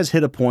script has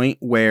hit a point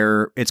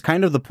where it's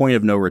kind of the point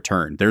of no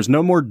return. There's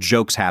no more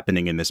jokes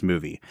happening in this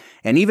movie.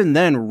 And even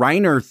then,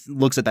 Reiner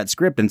looks at that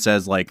script and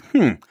says like,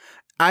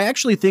 I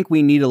actually think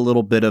we need a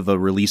little bit of a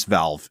release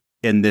valve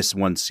in this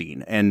one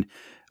scene. And,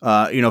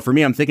 for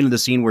me, I'm thinking of the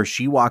scene where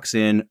she walks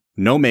in,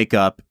 no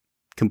makeup,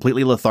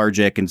 completely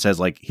lethargic, and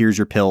says like, here's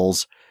your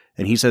pills.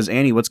 And he says,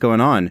 Annie, what's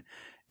going on?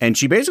 And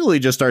she basically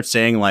just starts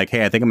saying like,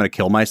 hey, I think I'm going to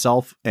kill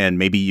myself and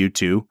maybe you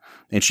too.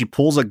 And she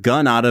pulls a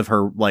gun out of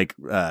her like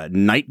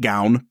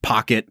nightgown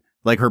pocket,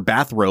 like her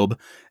bathrobe,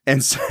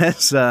 and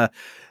says, I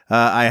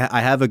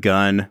have a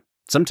gun.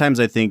 Sometimes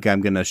I think I'm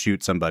going to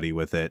shoot somebody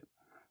with it.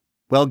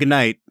 Well, good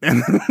night.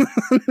 And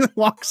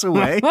walks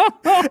away.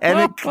 And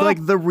it,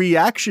 like the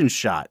reaction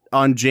shot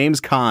on James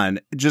Caan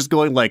just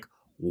going like,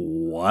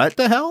 what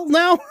the hell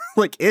now?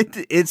 Like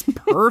it's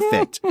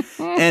perfect.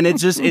 And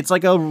it's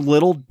like a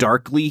little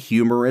darkly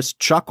humorous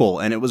chuckle.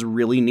 And it was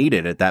really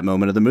needed at that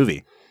moment of the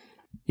movie.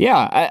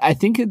 Yeah, I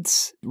think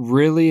it's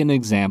really an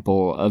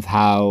example of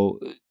how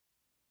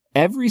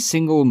every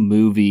single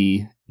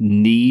movie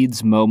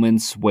needs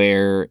moments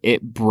where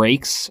it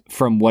breaks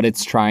from what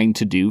it's trying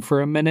to do for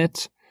a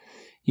minute.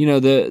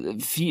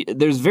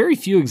 There's very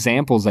few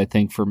examples, I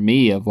think, for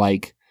me of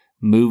like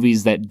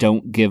movies that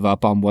don't give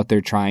up on what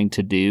they're trying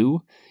to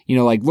do.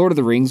 Like Lord of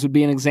the Rings would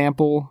be an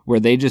example where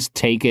they just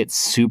take it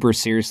super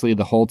seriously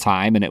the whole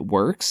time and it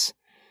works.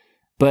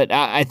 But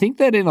I think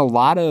that in a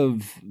lot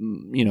of,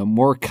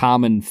 more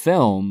common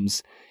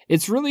films,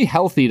 it's really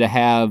healthy to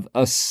have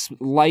a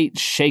slight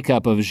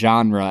shakeup of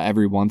genre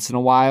every once in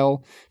a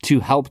while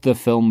to help the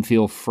film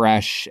feel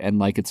fresh and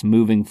like it's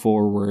moving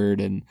forward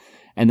and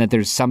that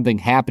there's something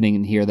happening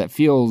in here that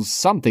feels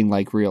something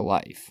like real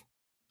life.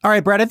 All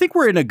right, Brad, I think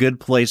we're in a good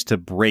place to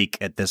break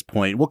at this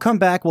point. We'll come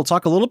back. We'll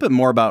talk a little bit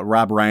more about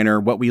Rob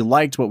Reiner, what we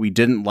liked, what we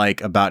didn't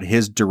like about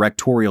his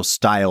directorial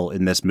style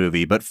in this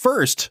movie. But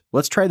first,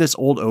 let's try this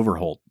old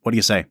Overholt. What do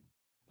you say?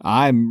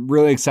 I'm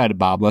really excited,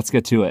 Bob. Let's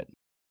get to it.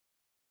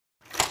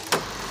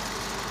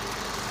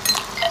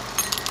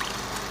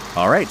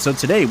 All right, so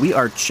today we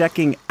are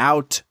checking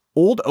out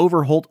Old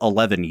Overholt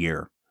 11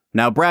 Year.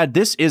 Now, Brad,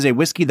 this is a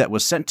whiskey that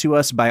was sent to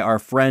us by our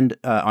friend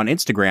on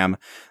Instagram,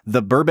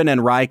 the Bourbon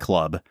and Rye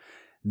Club.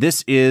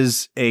 This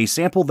is a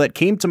sample that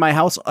came to my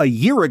house a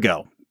year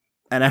ago,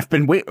 and I've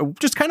been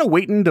just kind of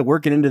waiting to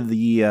work it into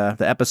the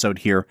episode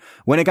here.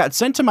 When it got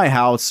sent to my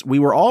house, we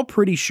were all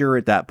pretty sure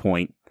at that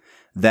point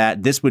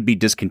that this would be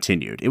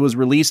discontinued. It was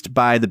released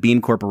by the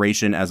Beam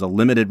Corporation as a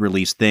limited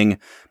release thing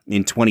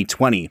in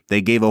 2020.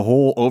 They gave a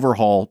whole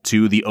overhaul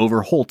to the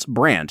Overholt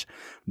brand.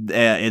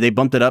 They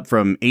bumped it up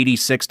from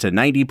 86 to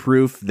 90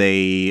 proof.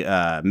 They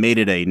made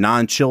it a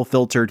non-chill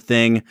filtered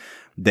thing.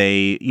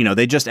 They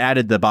just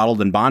added the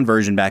bottled and bond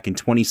version back in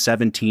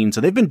 2017.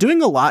 So they've been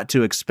doing a lot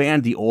to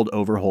expand the Old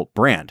Overholt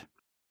brand.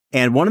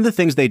 And one of the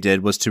things they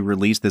did was to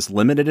release this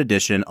limited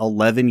edition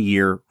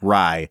 11-year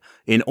rye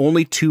in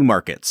only 2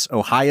 markets,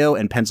 Ohio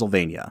and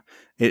Pennsylvania.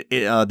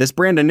 This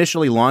brand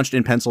initially launched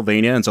in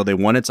Pennsylvania, and so they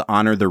wanted to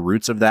honor the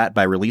roots of that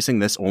by releasing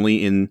this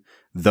only in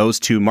those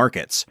 2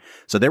 markets.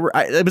 So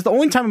it was the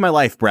only time in my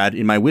life, Brad,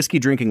 in my whiskey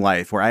drinking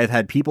life, where I have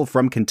had people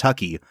from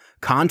Kentucky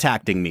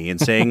contacting me and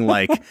saying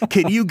like,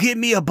 can you get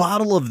me a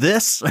bottle of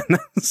this? And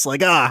it's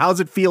like, how's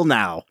it feel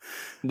now?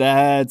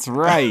 That's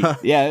right.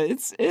 Yeah,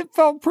 it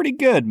felt pretty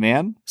good,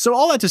 man. So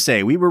all that to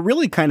say, we were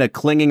really kind of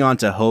clinging on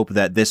to hope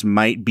that this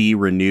might be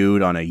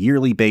renewed on a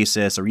yearly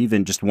basis or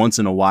even just once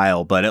in a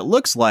while, but it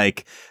looks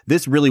like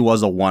this really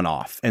was a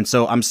one-off. And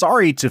so I'm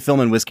sorry to Film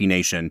and Whiskey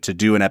Nation to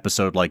do an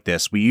episode like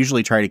this. We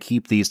usually try to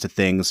keep these to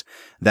things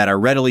that are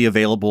readily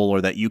available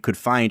or that you could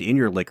find in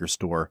your liquor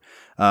store.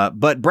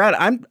 But Brad,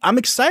 I'm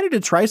excited to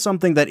try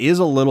something that is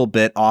a little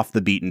bit off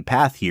the beaten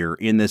path here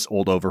in this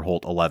Old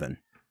Overholt 11.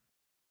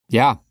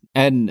 Yeah.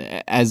 And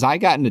as I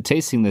got into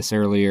tasting this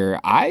earlier,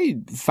 I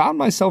found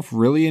myself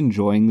really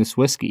enjoying this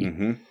whiskey.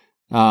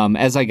 Mm-hmm.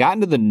 As I got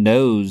into the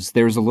nose,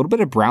 there was a little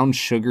bit of brown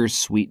sugar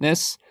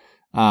sweetness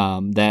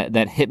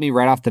that hit me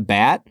right off the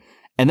bat.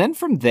 And then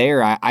from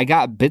there, I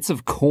got bits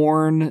of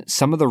corn,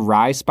 some of the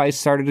rye spice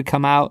started to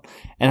come out.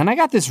 And then I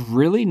got this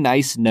really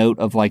nice note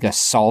of like a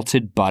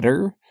salted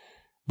butter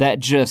that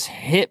just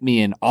hit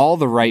me in all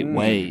the right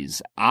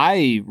ways.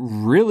 I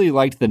really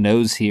liked the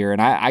nose here,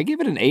 and I give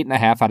it an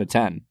 8.5 out of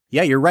 10.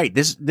 Yeah, you're right.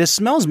 This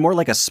smells more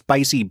like a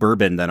spicy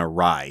bourbon than a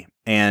rye.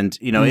 And,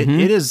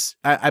 it is,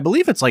 I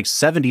believe it's like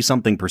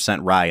 70-something%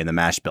 rye in the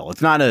mash bill.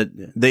 It's not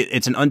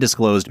it's an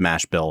undisclosed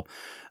mash bill,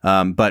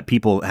 but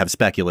people have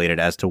speculated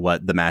as to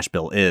what the mash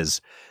bill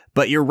is.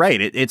 But you're right.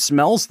 It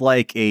smells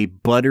like a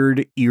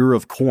buttered ear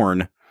of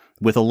corn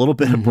with a little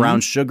bit of brown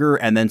sugar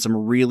and then some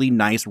really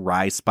nice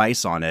rye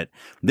spice on it.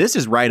 This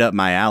is right up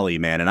my alley,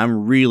 man, and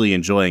I'm really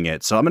enjoying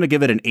it. So I'm going to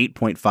give it an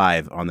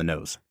 8.5 on the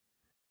nose.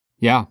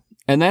 Yeah.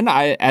 And then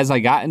as I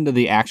got into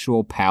the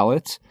actual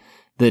palate,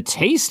 the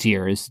taste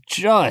here is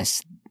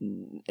just,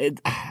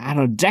 I don't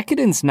know,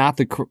 decadent's not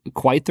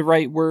quite the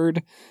right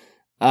word,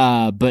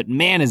 but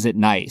man, is it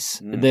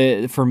nice.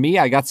 For me,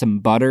 I got some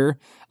butter,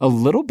 a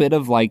little bit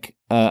of like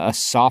a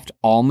soft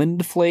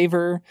almond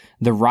flavor.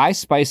 The rye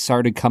spice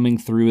started coming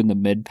through in the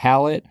mid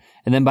palate,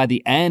 and then by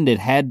the end, it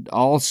had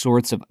all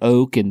sorts of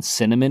oak and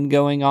cinnamon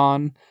going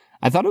on.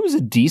 I thought it was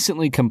a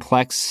decently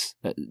complex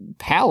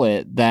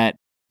palate that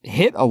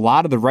hit a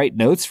lot of the right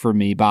notes for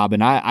me, Bob,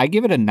 and I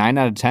give it a 9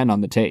 out of 10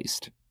 on the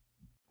taste.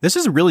 This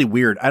is really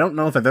weird. I don't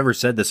know if I've ever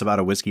said this about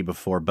a whiskey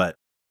before, but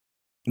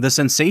the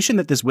sensation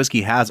that this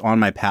whiskey has on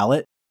my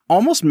palate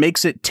almost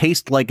makes it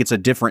taste like it's a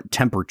different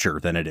temperature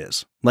than it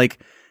is. Like,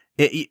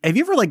 have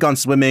you ever like gone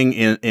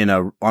swimming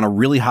on a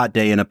really hot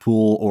day in a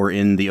pool or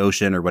in the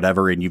ocean or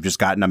whatever, and you've just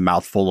gotten a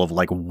mouthful of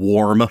like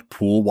warm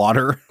pool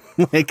water?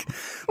 Like,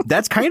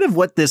 that's kind of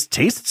what this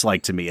tastes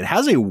like to me. It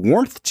has a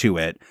warmth to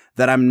it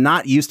that I'm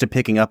not used to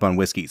picking up on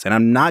whiskeys. And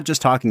I'm not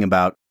just talking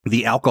about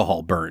the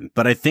alcohol burn,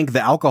 but I think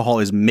the alcohol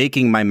is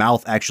making my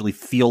mouth actually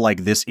feel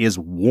like this is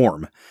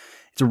warm.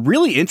 It's a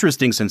really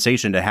interesting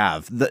sensation to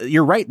have.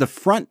 You're right. The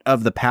front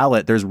of the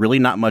palate, there's really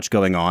not much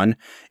going on.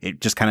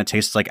 It just kind of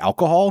tastes like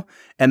alcohol.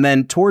 And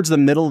then towards the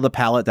middle of the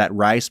palate, that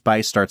rye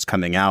spice starts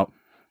coming out.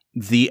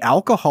 The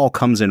alcohol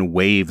comes in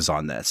waves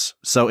on this.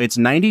 So it's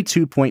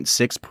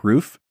 92.6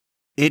 proof.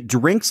 It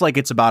drinks like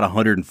it's about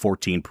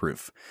 114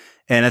 proof.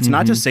 And it's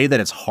not to say that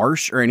it's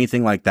harsh or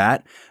anything like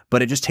that,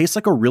 but it just tastes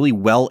like a really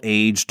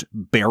well-aged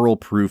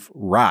barrel-proof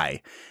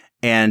rye.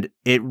 And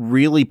it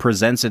really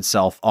presents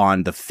itself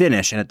on the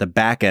finish and at the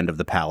back end of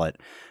the palate.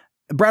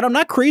 Brad, I'm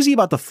not crazy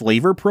about the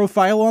flavor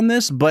profile on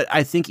this, but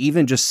I think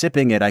even just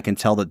sipping it, I can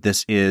tell that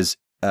this is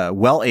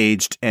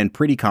well-aged and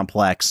pretty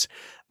complex.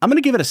 I'm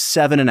going to give it a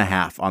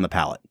 7.5 on the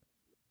palate.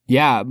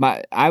 Yeah,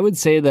 I would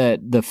say that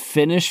the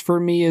finish for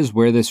me is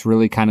where this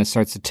really kind of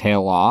starts to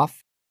tail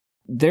off.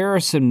 There are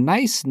some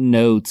nice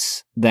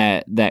notes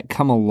that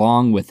come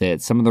along with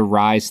it. Some of the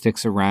rye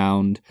sticks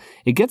around.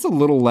 It gets a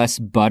little less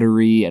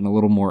buttery and a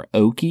little more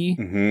oaky.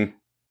 Mm-hmm.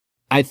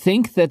 I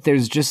think that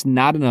there's just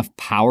not enough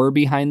power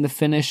behind the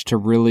finish to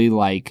really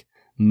like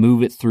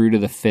move it through to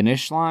the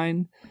finish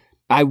line.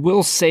 I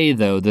will say,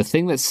 though, the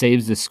thing that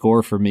saves the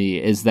score for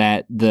me is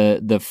that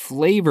the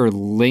flavor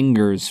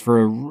lingers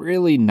for a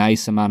really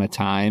nice amount of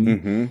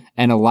time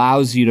and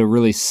allows you to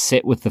really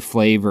sit with the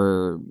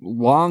flavor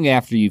long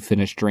after you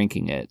finish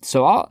drinking it.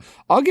 So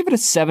I'll give it a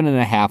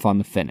 7.5 on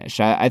the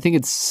finish. I think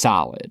it's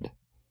solid.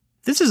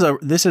 This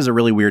is a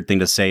really weird thing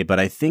to say, but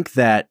I think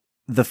that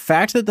the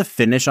fact that the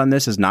finish on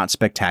this is not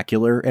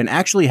spectacular and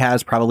actually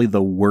has probably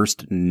the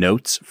worst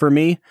notes for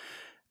me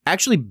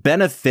actually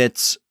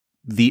benefits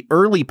the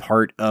early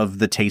part of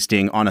the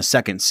tasting on a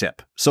second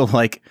sip. So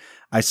like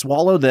I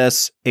swallow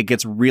this, it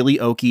gets really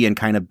oaky and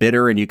kind of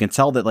bitter. And you can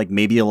tell that like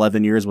maybe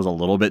 11 years was a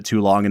little bit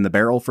too long in the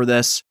barrel for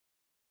this.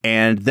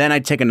 And then I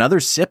take another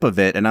sip of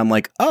it and I'm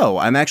like, oh,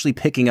 I'm actually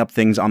picking up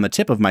things on the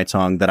tip of my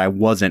tongue that I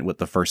wasn't with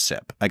the first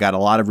sip. I got a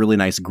lot of really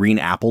nice green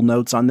apple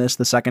notes on this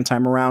the second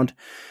time around.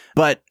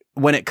 But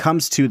when it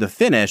comes to the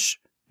finish,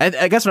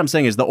 I guess what I'm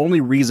saying is the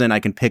only reason I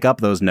can pick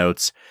up those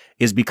notes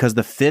is because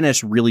the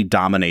finish really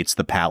dominates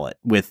the palate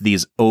with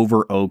these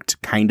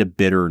over-oaked, kind of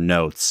bitter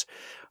notes.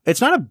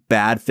 It's not a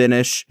bad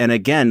finish. And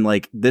again,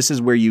 like this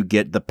is where you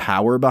get the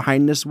power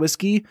behind this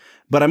whiskey,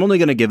 but I'm only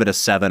going to give it a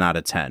 7 out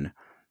of 10.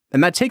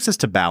 And that takes us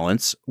to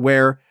balance,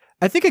 where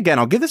I think, again,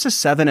 I'll give this a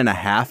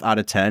 7.5 out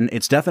of 10.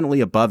 It's definitely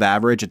above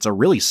average. It's a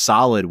really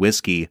solid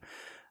whiskey,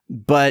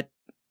 but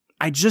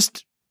I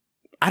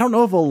don't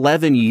know if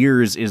 11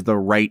 years is the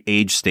right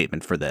age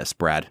statement for this,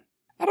 Brad.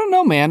 I don't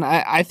know, man.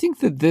 I think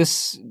that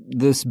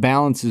this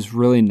balance is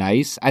really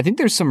nice. I think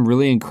there's some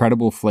really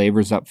incredible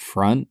flavors up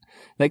front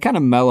that kind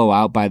of mellow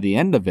out by the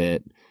end of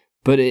it,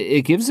 but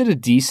it gives it a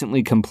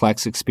decently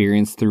complex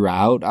experience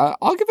throughout.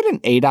 I'll give it an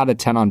 8 out of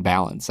 10 on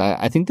balance.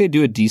 I think they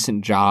do a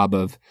decent job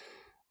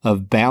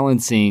of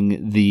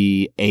balancing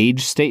the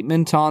age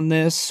statement on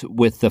this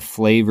with the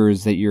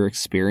flavors that you're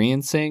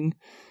experiencing.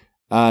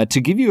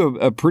 To give you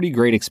a pretty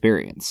great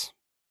experience.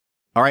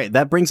 All right,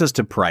 that brings us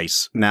to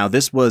price. Now,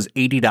 this was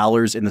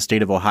 $80 in the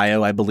state of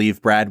Ohio, I believe,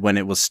 Brad, when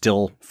it was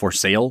still for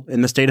sale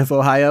in the state of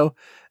Ohio.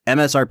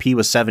 MSRP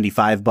was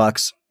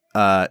 $75.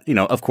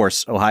 Of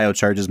course, Ohio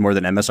charges more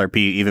than MSRP,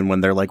 even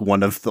when they're like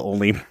one of the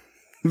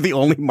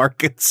only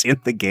markets in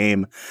the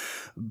game.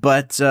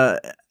 But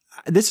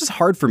this is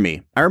hard for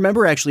me. I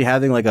remember actually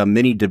having like a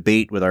mini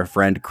debate with our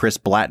friend Chris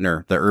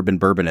Blattner, the urban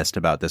bourbonist,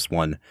 about this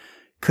one.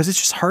 Because it's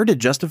just hard to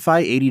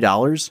justify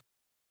 $80,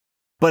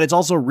 but it's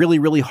also really,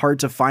 really hard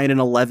to find an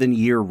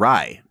 11-year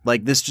rye.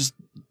 Like this just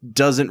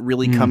doesn't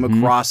really come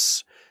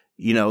across,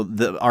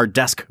 our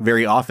desk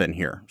very often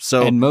here.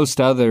 So, and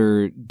most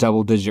other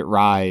double-digit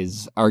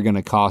ryes are going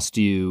to cost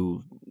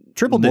you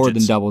triple digits, more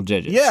than double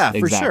digits. Yeah, exactly.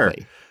 For sure.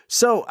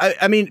 So,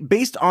 I mean,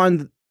 based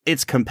on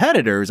its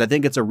competitors, I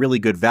think it's a really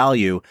good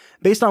value.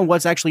 Based on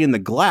what's actually in the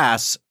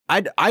glass,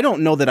 I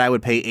don't know that I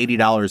would pay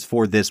 $80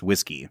 for this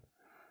whiskey.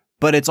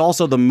 But it's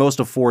also the most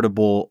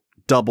affordable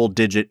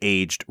double-digit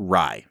aged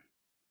rye.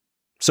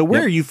 So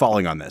where are you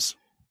falling on this?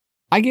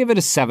 I give it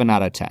a 7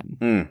 out of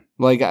 10.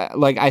 Like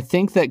I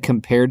think that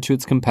compared to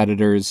its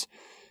competitors,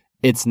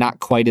 it's not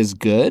quite as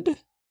good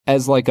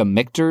as like a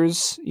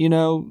Michter's,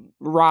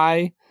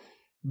 rye.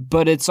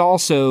 but it's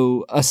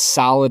also a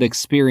solid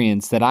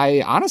experience that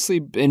I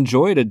honestly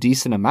enjoyed a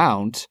decent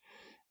amount.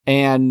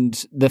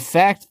 And the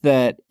fact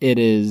that it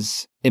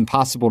is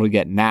impossible to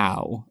get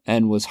now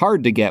and was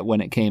hard to get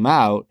when it came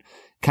out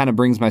kind of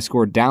brings my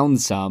score down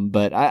some.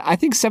 But I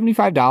think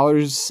 $75,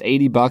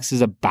 $80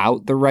 is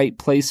about the right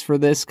place for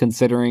this,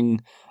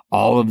 considering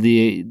all of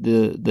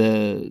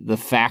the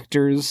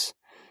factors.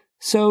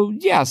 So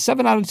yeah,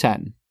 7 out of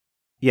 10.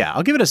 Yeah,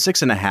 I'll give it a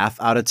 6.5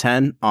 out of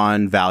 10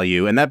 on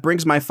value, and that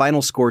brings my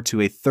final score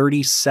to a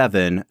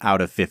 37 out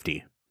of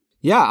 50.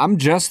 Yeah, I'm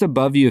just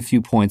above you a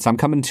few points. I'm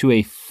coming to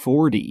a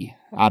 40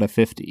 out of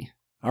 50.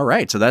 All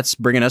right, so that's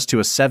bringing us to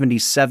a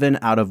 77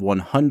 out of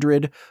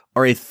 100,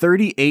 or a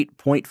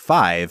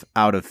 38.5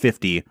 out of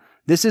 50.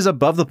 This is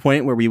above the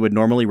point where we would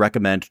normally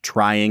recommend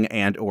trying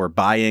and or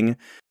buying.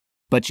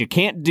 But you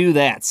can't do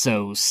that,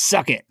 so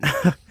suck it.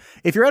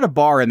 If you're at a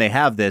bar and they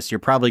have this, you're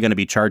probably going to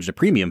be charged a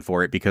premium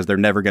for it because they're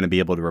never going to be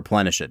able to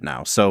replenish it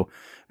now. So,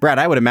 Brad,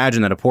 I would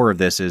imagine that a pour of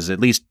this is at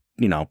least,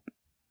 $18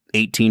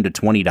 to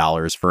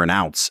 $20 for an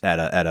ounce at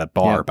a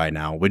bar by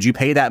now. Would you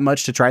pay that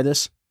much to try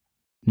this?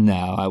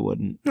 No, I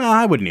wouldn't. No,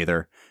 I wouldn't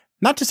either.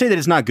 Not to say that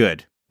it's not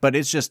good, but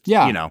it's just,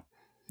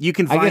 you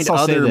can find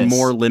other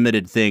more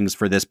limited things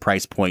for this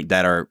price point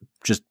that are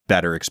just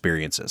better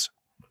experiences.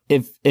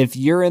 If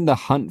you're in the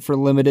hunt for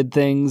limited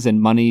things and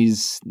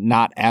money's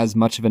not as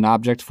much of an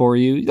object for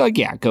you,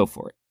 go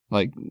for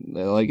it.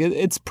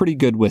 It's pretty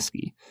good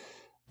whiskey.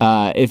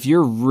 If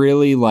you're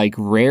really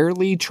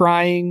rarely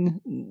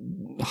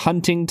trying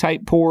hunting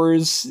type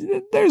pours,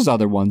 there's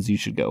other ones you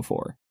should go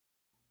for.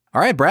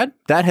 All right, Brad,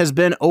 that has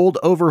been Old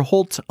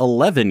Overholt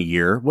 11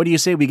 year. What do you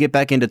say we get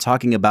back into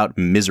talking about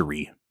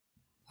Misery?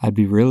 I'd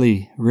be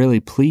really,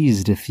 really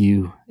pleased if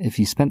you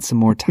spent some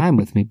more time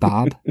with me,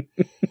 Bob.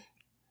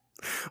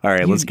 All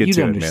right, let's get to it,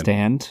 man. You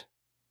understand.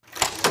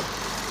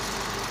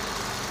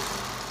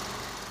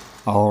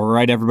 All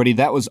right, everybody,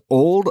 that was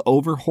Old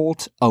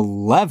Overholt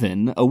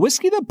 11, a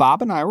whiskey that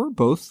Bob and I were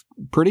both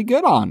pretty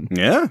good on.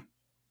 Yeah,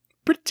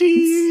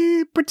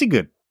 pretty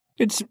good.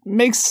 It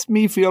makes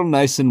me feel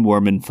nice and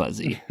warm and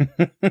fuzzy.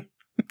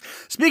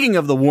 Speaking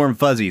of the warm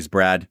fuzzies,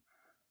 Brad,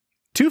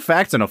 2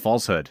 facts and a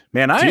falsehood.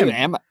 Man,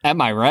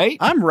 am I right?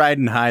 I'm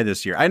riding high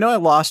this year. I know I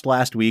lost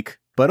last week,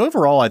 but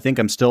overall, I think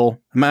I'm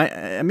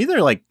either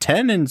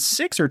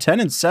 10-6 or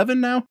 10-7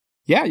 now.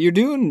 Yeah, you're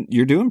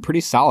doing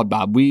pretty solid,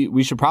 Bob.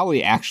 We should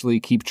probably actually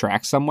keep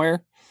track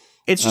somewhere.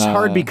 It's just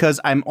hard because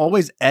I'm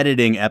always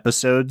editing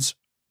episodes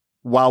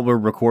while we're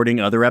recording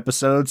other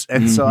episodes,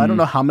 and so I don't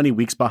know how many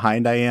weeks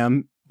behind I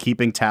am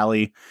keeping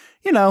tally.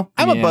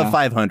 I'm above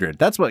 500.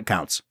 That's what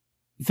counts.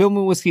 Film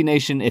and Whiskey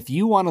Nation, if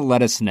you want to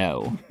let us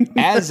know,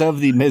 as of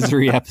the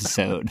Misery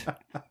episode,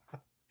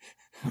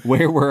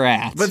 where we're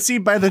at. But see,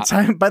 by the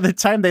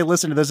time they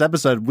listen to this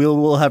episode,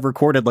 we'll have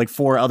recorded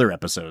 4 other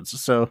episodes.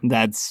 So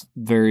that's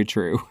very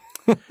true.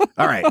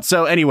 All right.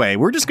 So anyway,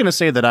 we're just going to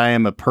say that I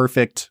am a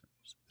perfect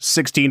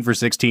 16 for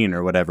 16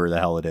 or whatever the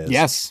hell it is.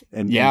 Yes.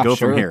 And go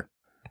from here.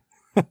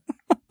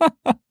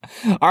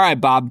 All right,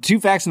 Bob,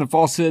 2 facts and a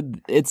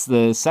falsehood. It's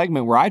the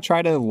segment where I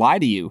try to lie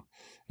to you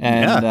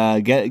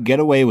and get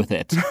away with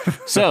it.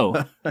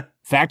 So,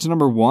 fact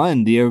number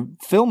 1, the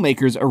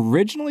filmmakers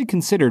originally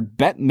considered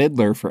Bette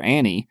Midler for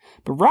Annie,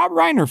 but Rob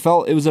Reiner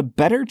felt it was a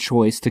better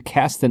choice to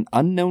cast an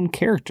unknown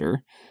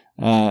character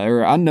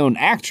or unknown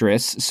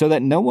actress so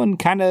that no one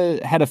kind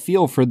of had a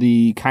feel for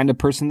the kind of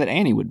person that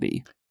Annie would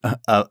be.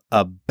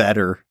 A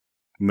better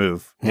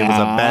move. It was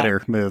a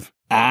better move.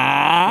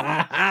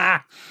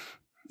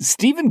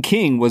 Stephen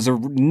King was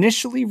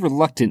initially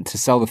reluctant to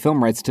sell the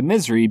film rights to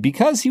Misery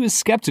because he was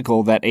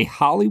skeptical that a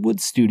Hollywood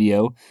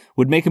studio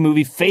would make a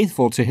movie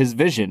faithful to his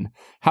vision.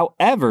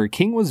 However,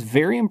 King was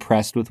very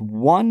impressed with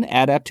one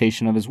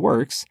adaptation of his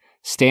works,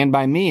 Stand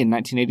By Me in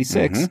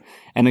 1986,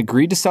 and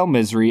agreed to sell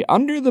Misery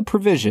under the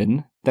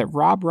provision that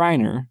Rob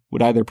Reiner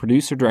would either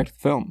produce or direct the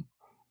film.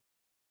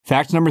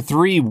 Fact number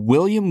 3,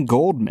 William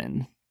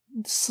Goldman,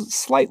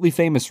 slightly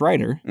famous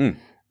writer,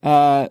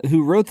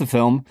 who wrote the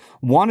film,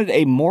 wanted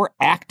a more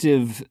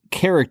active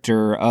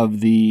character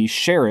of the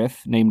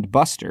sheriff named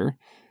Buster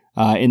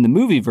in the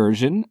movie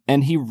version,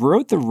 and he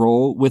wrote the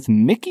role with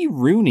Mickey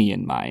Rooney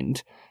in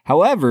mind.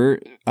 However,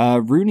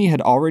 Rooney had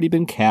already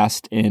been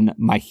cast in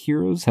My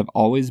Heroes Have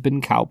Always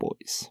Been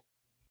Cowboys.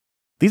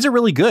 These are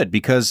really good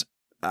because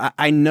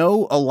I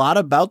know a lot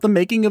about the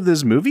making of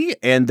this movie,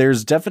 and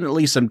there's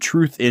definitely some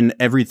truth in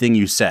everything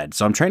you said.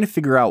 So I'm trying to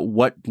figure out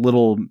what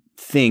little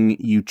thing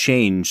you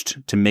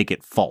changed to make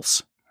it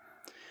false.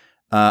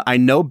 I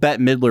know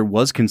Bette Midler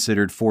was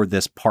considered for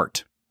this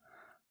part,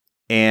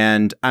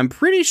 and I'm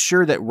pretty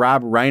sure that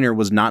Rob Reiner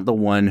was not the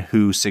one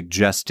who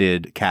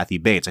suggested Kathy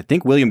Bates. I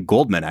think William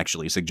Goldman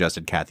actually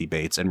suggested Kathy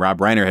Bates, and Rob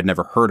Reiner had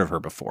never heard of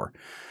her before.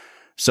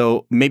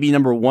 So maybe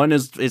number 1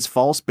 is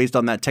false based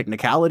on that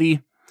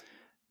technicality.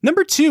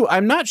 Number 2,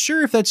 I'm not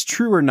sure if that's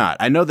true or not.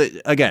 I know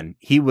that, again,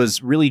 he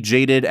was really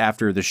jaded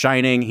after The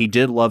Shining. He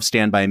did love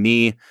Stand By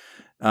Me.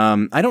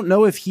 I don't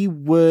know if he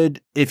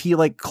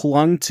like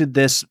clung to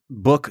this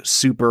book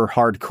super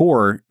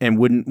hardcore and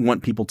wouldn't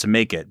want people to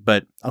make it,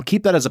 but I'll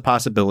keep that as a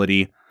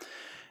possibility.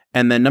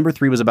 And then number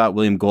 3 was about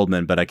William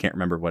Goldman, but I can't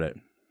remember what it.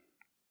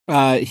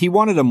 He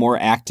wanted a more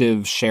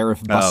active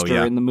Sheriff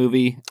Buster in the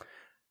movie.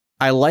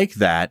 I like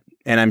that,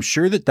 and I'm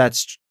sure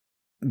that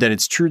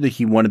it's true that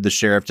he wanted the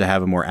sheriff to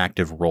have a more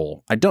active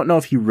role. I don't know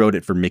if he wrote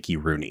it for Mickey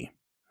Rooney.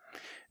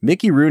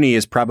 Mickey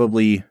Rooney's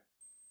pushing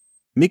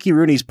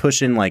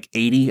like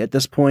 80 at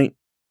this point.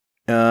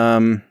 Yeah,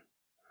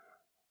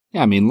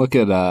 I mean, look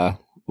at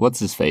what's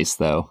his face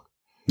though.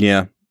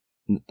 Yeah.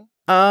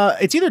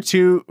 It's either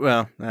two.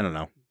 Well, I don't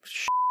know.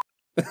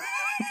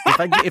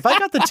 If I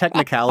got the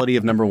technicality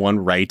of number 1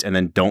 right and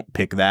then don't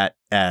pick that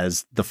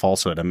as the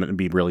falsehood, I'm going to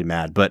be really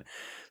mad. But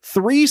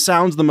 3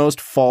 sounds the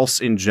most false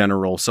in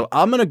general, so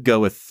I'm going to go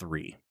with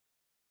 3.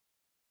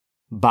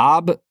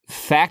 Bob,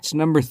 fact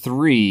number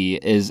 3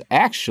 is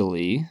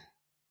actually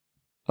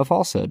a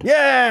falsehood.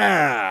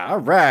 Yeah! All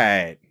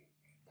right.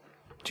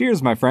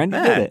 Cheers, my friend.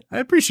 You did it. I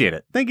appreciate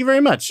it. Thank you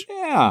very much.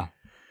 Yeah.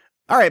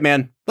 All right,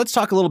 man. Let's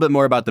talk a little bit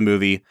more about the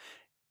movie.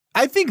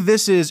 I think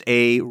this is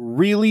a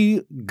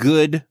really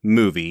good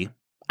movie.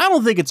 I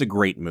don't think it's a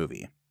great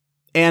movie.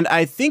 And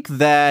I think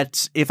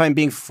that, if I'm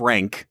being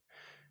frank,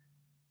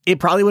 it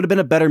probably would have been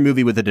a better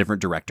movie with a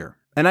different director.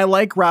 And I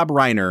like Rob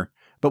Reiner,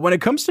 but when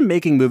it comes to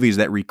making movies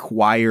that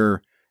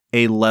require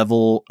a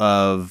level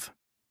of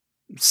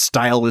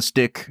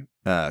stylistic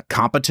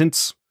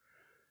competence,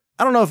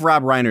 I don't know if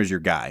Rob Reiner's your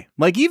guy.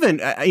 Like, even,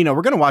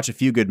 we're going to watch A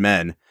Few Good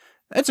Men.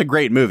 That's a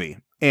great movie.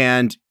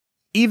 And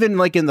even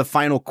like in the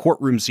final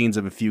courtroom scenes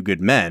of A Few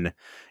Good Men,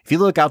 if you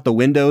look out the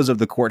windows of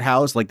the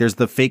courthouse, like there's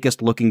the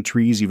fakest looking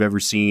trees you've ever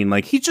seen.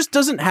 Like, he just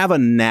doesn't have a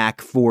knack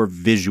for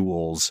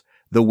visuals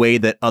the way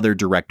that other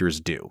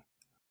directors do.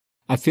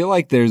 I feel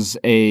like there's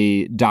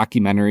a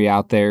documentary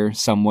out there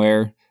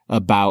somewhere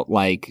about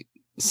like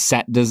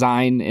set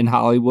design in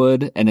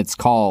Hollywood, and it's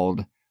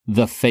called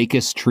The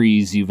Fakest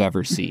Trees You've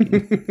Ever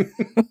Seen.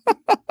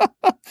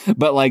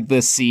 But like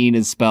the scene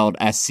is spelled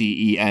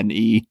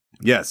SCENE.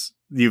 Yes.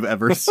 You've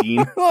ever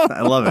seen.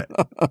 I love it.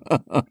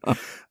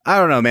 I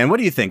don't know, man. What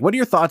do you think? What are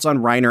your thoughts on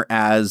Reiner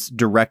as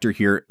director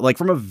here, like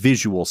from a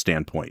visual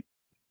standpoint?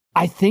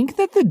 I think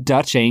that the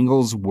Dutch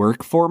angles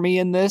work for me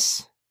in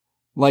this.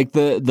 Like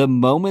the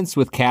moments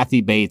with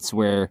Kathy Bates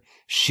where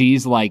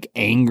she's like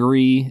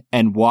angry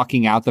and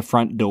walking out the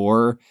front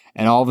door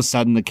and all of a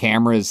sudden the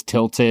camera is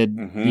tilted,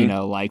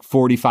 like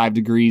 45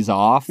 degrees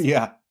off.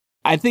 Yeah.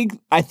 I think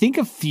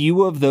a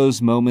few of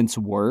those moments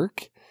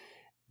work.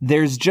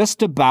 There's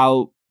just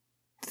about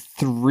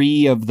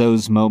 3 of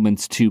those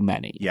moments too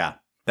many. Yeah,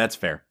 that's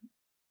fair.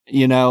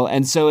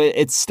 And so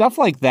it's stuff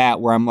like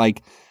that where I'm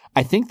like,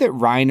 I think that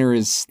Reiner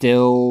is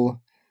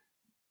still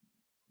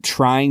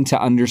trying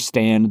to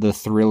understand the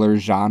thriller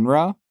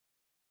genre.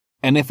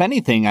 And if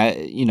anything,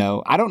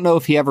 I don't know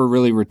if he ever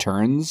really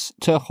returns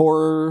to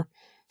horror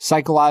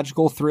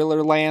psychological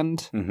thriller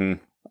land.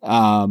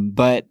 Mm-hmm.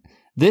 But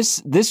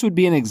this would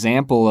be an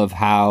example of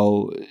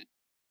how,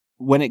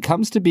 when it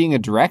comes to being a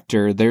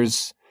director,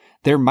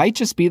 there might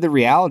just be the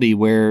reality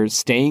where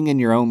staying in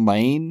your own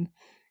lane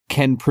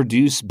can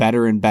produce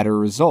better and better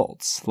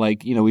results.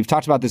 Like, we've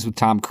talked about this with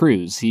Tom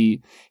Cruise.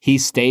 He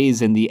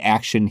stays in the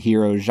action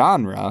hero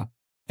genre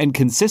and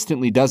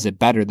consistently does it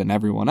better than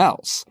everyone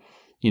else.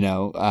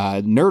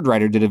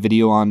 Nerdwriter did a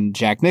video on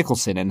Jack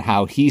Nicholson and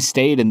how he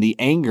stayed in the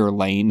anger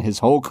lane his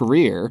whole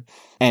career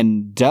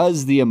and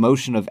does the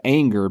emotion of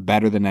anger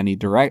better than any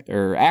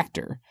director or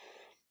actor.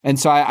 And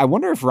so I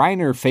wonder if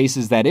Reiner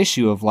faces that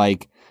issue of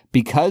like,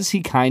 because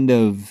he kind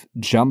of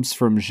jumps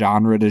from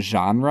genre to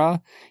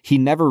genre, he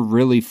never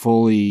really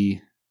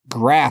fully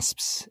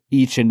grasps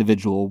each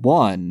individual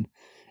one.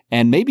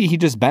 And maybe he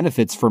just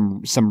benefits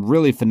from some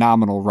really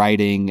phenomenal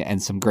writing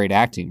and some great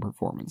acting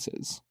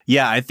performances.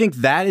 Yeah, I think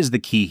that is the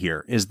key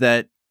here, is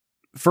that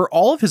for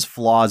all of his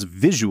flaws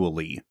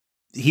visually,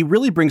 he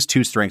really brings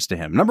 2 strengths to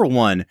him. Number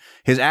 1,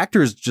 his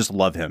actors just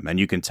love him, and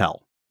you can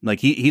tell. Like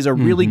he's a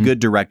really good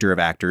director of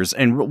actors,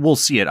 and we'll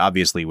see it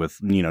obviously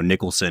with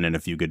Nicholson and A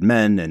Few Good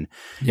Men, and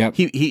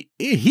he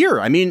here.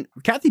 I mean,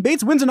 Kathy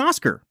Bates wins an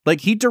Oscar.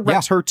 Like he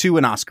directs her to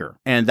an Oscar,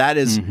 and that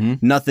is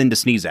nothing to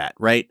sneeze at,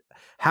 right?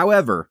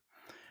 However,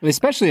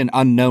 especially an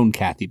unknown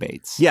Kathy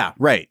Bates. Yeah,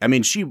 right. I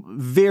mean, she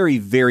very,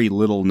 very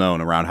little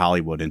known around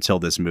Hollywood until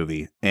this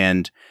movie,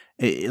 and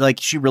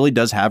she really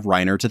does have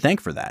Reiner to thank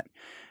for that.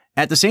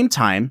 At the same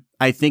time,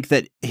 I think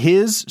that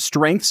his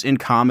strengths in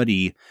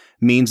comedy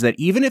means that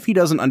even if he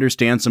doesn't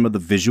understand some of the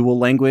visual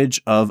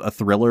language of a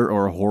thriller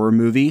or a horror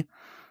movie,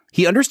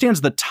 he understands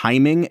the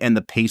timing and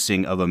the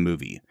pacing of a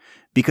movie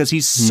because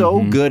he's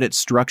so good at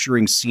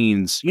structuring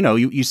scenes.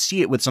 You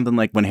see it with something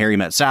like When Harry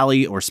Met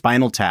Sally or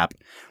Spinal Tap.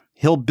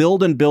 He'll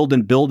build and build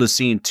and build a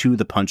scene to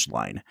the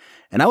punchline.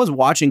 And I was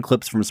watching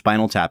clips from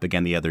Spinal Tap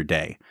again the other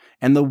day,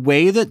 and the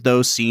way that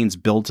those scenes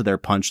build to their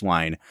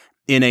punchline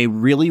in a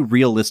really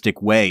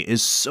realistic way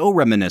is so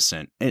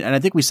reminiscent. And I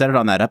think we said it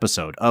on that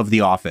episode of The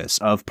Office,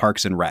 of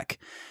Parks and Rec.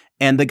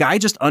 And the guy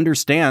just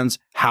understands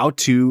how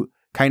to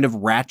kind of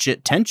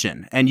ratchet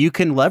tension. And you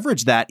can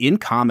leverage that in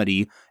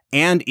comedy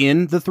and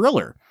in the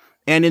thriller.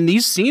 And in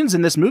these scenes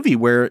in this movie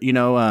where,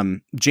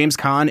 James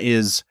Caan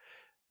is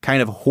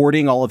kind of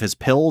hoarding all of his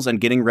pills and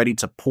getting ready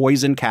to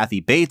poison Kathy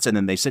Bates, and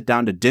then they sit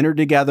down to dinner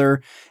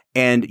together,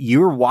 and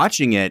you're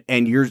watching it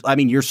and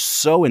you're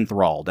so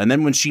enthralled. And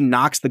then when she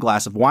knocks the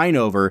glass of wine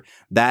over,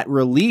 that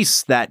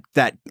release, that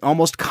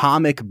almost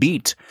comic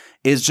beat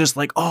is just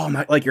like, oh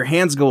my, like your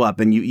hands go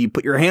up and you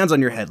put your hands on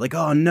your head like,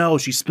 oh no,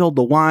 she spilled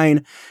the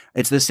wine.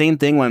 It's the same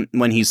thing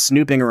when he's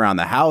snooping around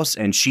the house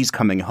and she's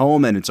coming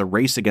home and it's a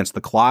race against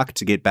the clock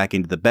to get back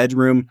into the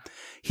bedroom.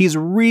 He's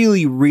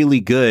really, really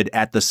good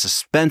at the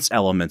suspense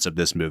elements of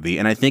this movie.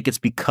 And I think it's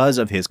because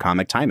of his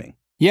comic timing.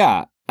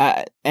 Yeah.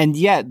 And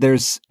yet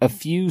there's a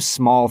few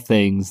small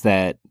things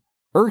that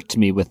irked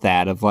me with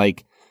that, of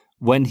like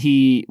when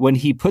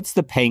he puts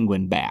the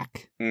penguin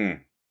back,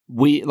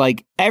 we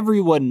like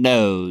everyone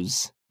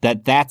knows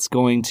that that's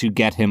going to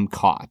get him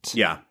caught.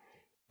 Yeah.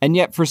 And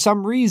yet for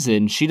some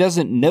reason she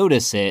doesn't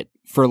notice it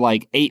for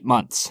like 8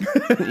 months,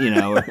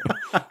 or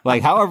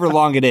like however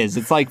long it is.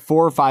 It's like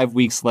 4 or 5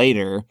 weeks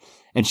later.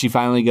 And she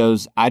finally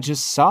goes, I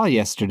just saw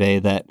yesterday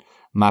that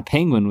my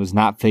penguin was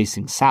not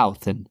facing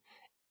south, and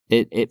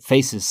it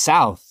faces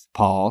south,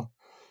 Paul.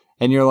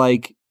 And you're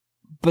like,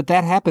 but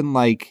that happened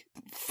like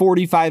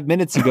 45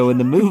 minutes ago in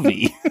the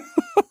movie.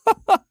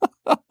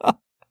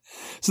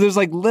 So there's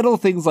like little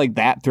things like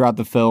that throughout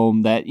the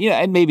film that,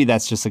 and maybe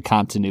that's just a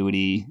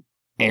continuity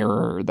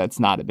error. That's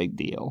not a big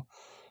deal.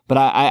 But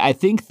I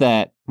think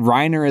that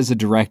Reiner as a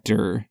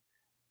director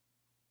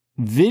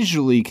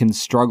visually can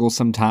struggle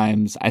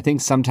sometimes. I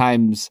think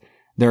sometimes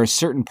there are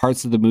certain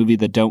parts of the movie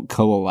that don't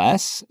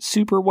coalesce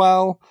super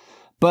well.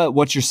 But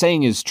what you're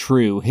saying is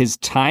true. His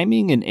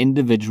timing in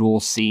individual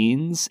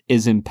scenes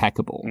is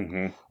impeccable.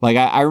 Mm-hmm. Like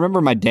I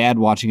remember my dad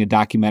watching a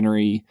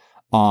documentary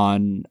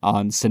on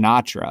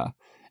Sinatra,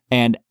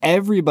 and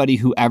everybody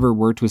who ever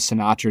worked with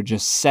Sinatra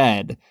just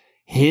said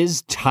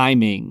his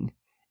timing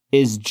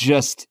is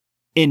just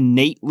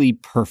innately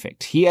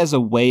perfect. He has a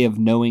way of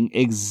knowing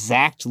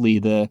exactly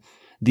the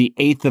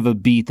eighth of a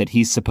beat that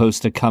he's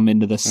supposed to come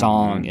into the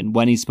song and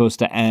when he's supposed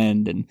to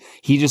end. And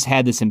he just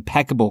had this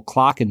impeccable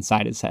clock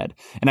inside his head.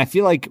 And I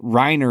feel like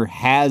Reiner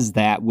has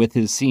that with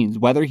his scenes,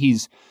 whether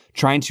he's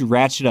trying to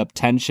ratchet up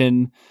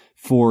tension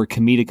for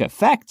comedic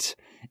effect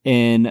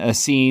in a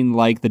scene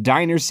like the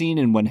diner scene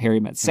in When Harry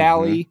Met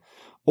Sally,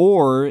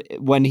 or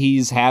when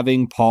he's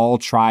having Paul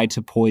try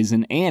to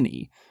poison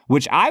Annie,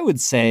 which I would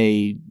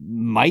say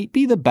might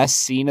be the best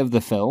scene of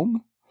the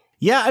film.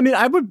 Yeah,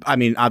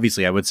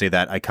 obviously I would say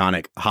that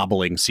iconic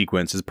hobbling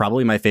sequence is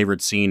probably my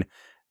favorite scene.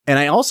 And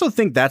I also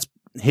think that's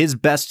his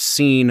best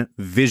scene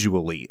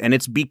visually. And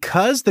it's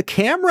because the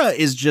camera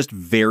is just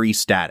very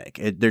static.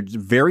 There's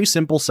very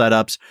simple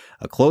setups,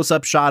 a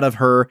close-up shot of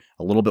her,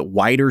 a little bit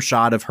wider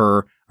shot of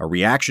her, a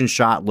reaction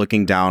shot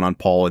looking down on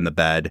Paul in the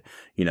bed,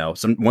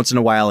 once in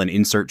a while an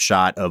insert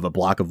shot of a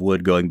block of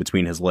wood going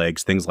between his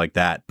legs, things like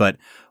that. But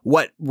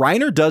what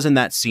Reiner does in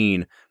that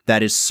scene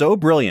that is so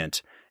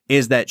brilliant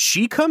is that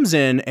she comes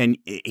in and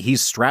he's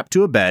strapped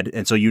to a bed.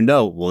 And so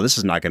this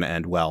is not going to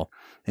end well.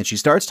 And she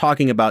starts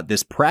talking about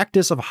this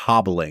practice of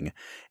hobbling.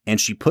 And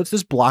she puts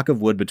this block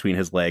of wood between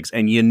his legs,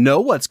 and you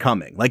know what's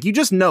coming. Like, you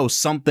just know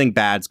something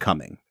bad's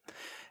coming.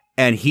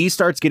 And he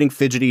starts getting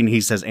fidgety and he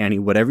says, Annie,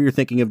 whatever you're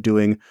thinking of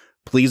doing,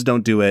 please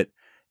don't do it.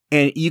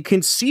 And you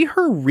can see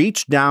her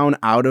reach down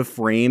out of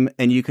frame,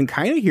 and you can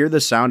kind of hear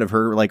the sound of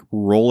her like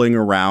rolling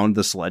around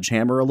the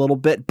sledgehammer a little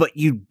bit, but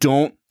you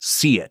don't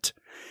see it.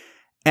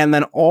 And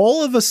then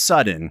all of a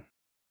sudden,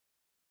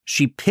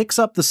 she picks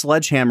up the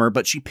sledgehammer,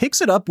 but she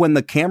picks it up when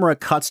the camera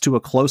cuts to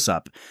a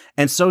close-up.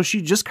 And so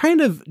she just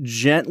kind of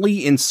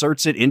gently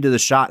inserts it into the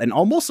shot and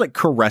almost like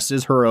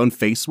caresses her own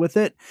face with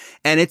it.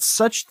 And it's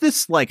such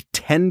this like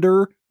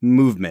tender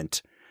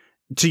movement,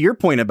 to your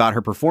point about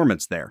her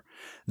performance there,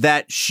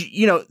 that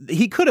she,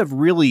 he could have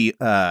really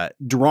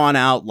drawn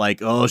out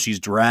like, oh, she's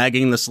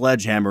dragging the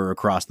sledgehammer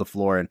across the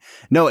floor. And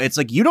no, it's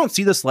like you don't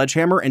see the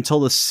sledgehammer until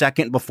the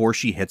second before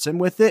she hits him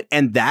with it.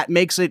 And that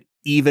makes it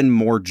even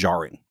more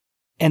jarring.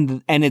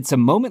 And it's a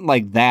moment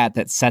like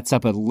that sets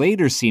up a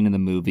later scene in the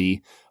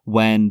movie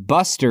when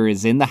Buster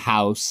is in the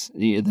house,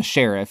 the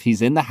sheriff,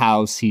 he's in the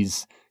house,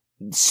 he's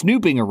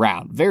snooping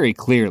around very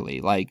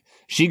clearly. Like,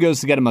 she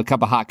goes to get him a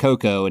cup of hot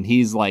cocoa and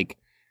he's like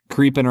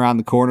creeping around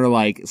the corner,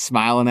 like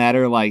smiling at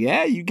her, like,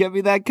 yeah, you get me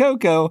that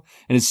cocoa.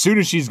 And as soon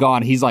as she's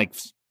gone, he's like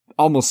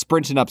almost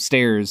sprinting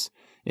upstairs,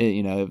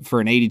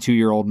 for an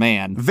 82-year-old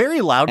man.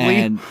 Very loudly.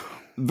 And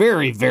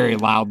very, very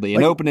loudly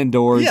and opening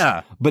doors.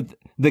 Yeah. But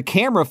the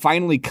camera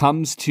finally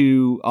comes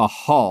to a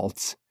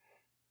halt,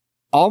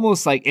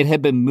 almost like it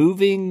had been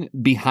moving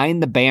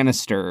behind the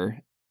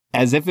banister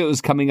as if it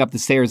was coming up the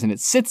stairs, and it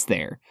sits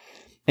there.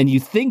 And you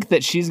think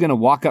that she's going to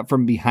walk up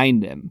from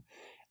behind him.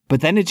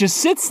 But then it just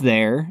sits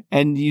there,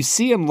 and you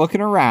see him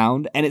looking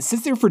around, and it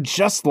sits there for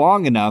just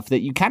long enough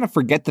that you kind of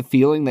forget the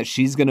feeling that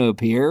she's going to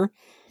appear.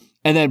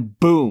 And then,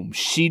 boom,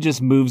 she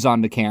just moves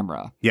on to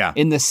camera. Yeah.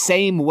 In the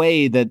same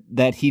way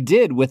that he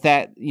did with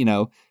that,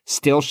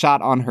 still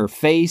shot on her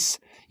face.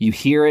 you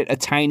hear it a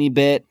tiny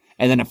bit,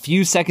 and then a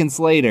few seconds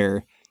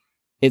later,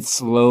 it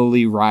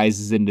slowly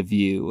rises into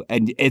view.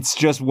 And it's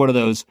just one of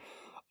those,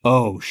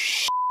 oh,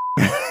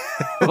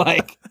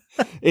 like,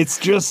 it's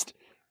just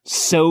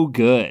so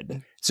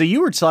good. So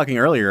you were talking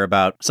earlier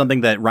about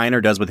something that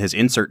Reiner does with his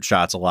insert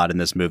shots a lot in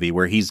this movie,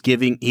 where he's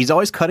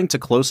always cutting to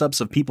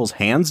close-ups of people's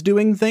hands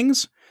doing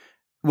things,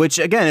 which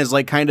again is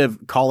like kind of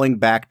calling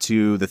back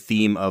to the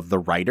theme of the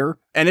writer.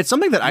 And it's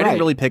something that I didn't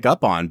really pick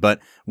up on, but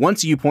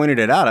once you pointed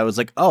it out, I was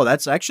like, oh,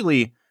 that's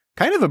actually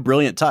kind of a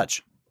brilliant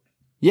touch.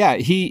 Yeah,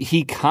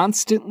 he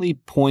constantly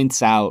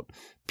points out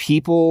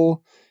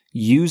people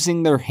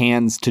using their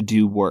hands to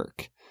do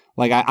work.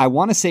 Like I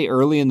want to say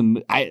early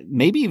in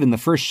maybe even the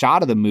first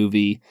shot of the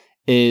movie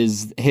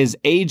is his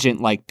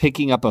agent like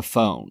picking up a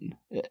phone.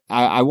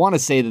 I want to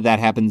say that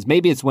happens.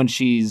 Maybe it's when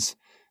she's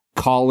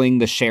calling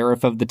the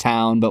sheriff of the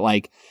town, but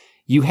like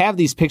you have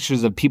these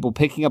pictures of people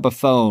picking up a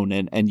phone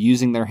and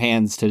using their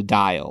hands to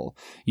dial.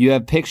 You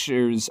have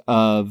pictures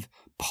of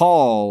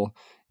Paul,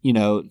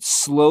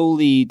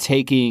 slowly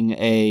taking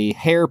a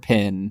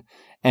hairpin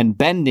and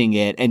bending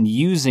it and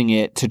using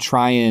it to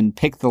try and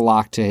pick the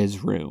lock to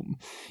his room.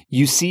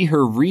 You see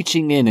her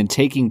reaching in and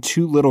taking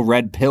 2 little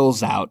red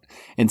pills out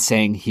and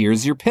saying,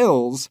 here's your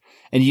pills.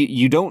 And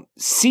you don't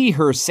see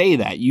her say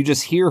that. You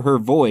just hear her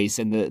voice,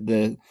 and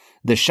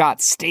the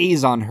shot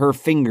stays on her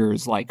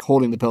fingers, like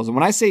holding the pills. And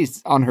when I say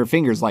on her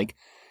fingers, like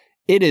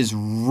it is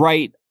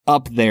right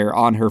up there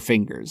on her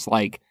fingers,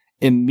 like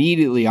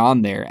immediately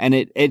on there. And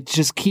it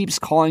just keeps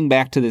calling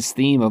back to this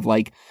theme of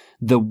like,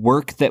 the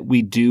work that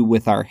we do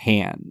with our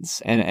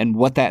hands and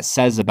what that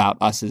says about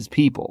us as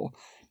people.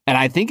 And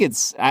I think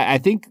I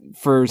think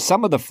for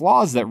some of the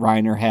flaws that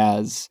Reiner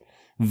has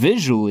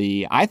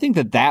visually, I think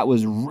that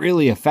was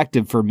really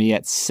effective for me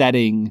at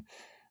setting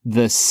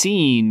the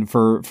scene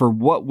for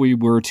what we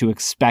were to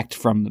expect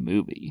from the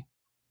movie.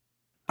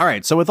 All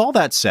right. So with all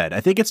that said, I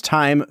think it's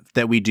time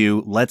that we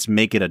do Let's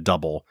Make It a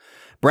Double.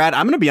 Brad,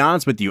 I'm going to be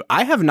honest with you.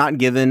 I have not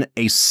given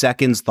a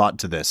second's thought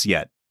to this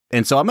yet.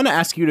 And so I'm going to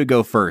ask you to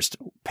go first.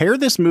 Pair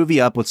this movie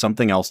up with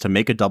something else to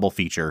make a double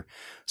feature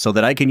so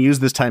that I can use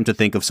this time to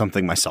think of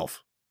something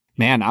myself.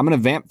 Man, I'm going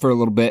to vamp for a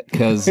little bit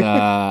because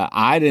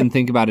I didn't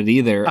think about it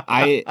either.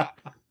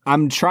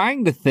 I'm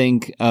trying to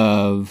think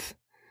of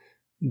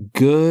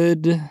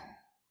good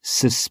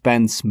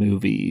suspense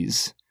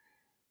movies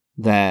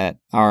that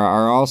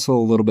are also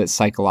a little bit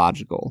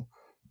psychological.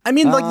 I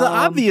mean, like the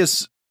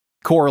obvious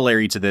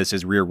corollary to this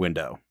is Rear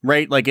Window,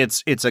 right? Like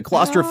it's a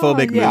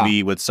claustrophobic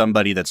movie with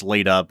somebody that's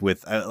laid up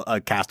with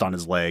a cast on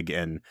his leg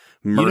and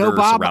murder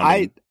Bob,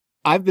 surrounding.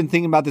 I've been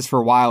thinking about this for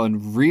a while,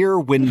 and Rear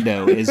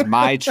Window is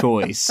my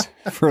choice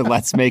for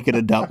Let's Make It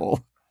a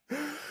Double.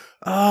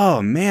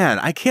 Oh man,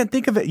 I can't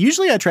think of it.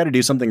 Usually I try to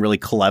do something really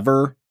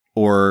clever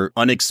or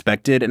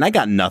unexpected, and I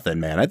got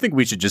nothing, man. I think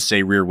we should just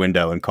say Rear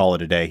Window and call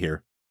it a day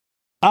here.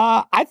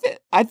 I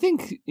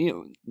think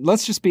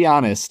let's just be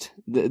honest.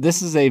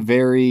 This is a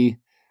very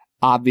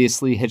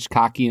obviously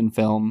Hitchcockian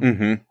film.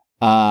 Mm-hmm.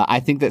 I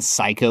think that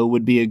Psycho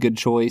would be a good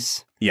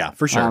choice. Yeah,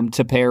 for sure.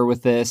 To pair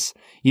with this.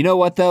 You know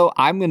what though?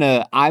 I'm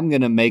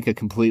gonna make a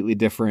completely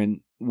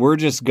different. We're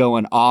just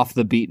going off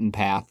the beaten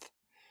path.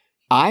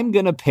 I'm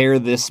gonna pair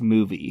this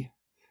movie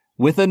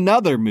with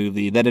another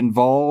movie that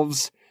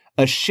involves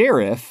a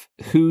sheriff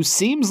who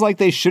seems like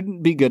they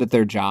shouldn't be good at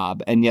their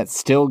job and yet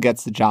still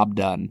gets the job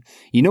done.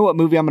 You know what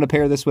movie I'm gonna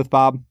pair this with,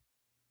 Bob?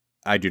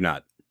 I do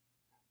not.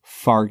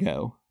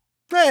 Fargo.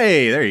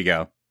 Hey, there you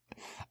go.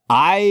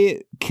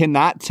 I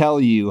cannot tell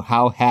you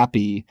how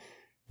happy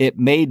it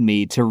made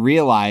me to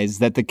realize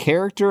that the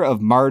character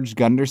of Marge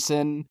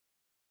Gunderson,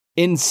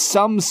 in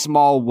some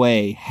small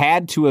way,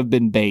 had to have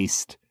been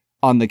based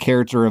on the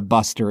character of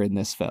Buster in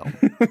this film.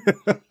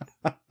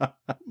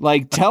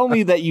 Like, tell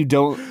me that you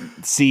don't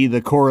see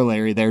the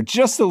corollary there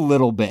just a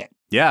little bit.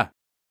 Yeah,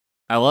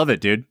 I love it,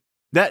 dude.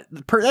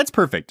 That's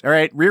perfect. All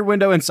right, Rear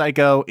Window and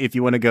Psycho if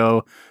you want to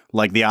go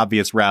like the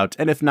obvious route.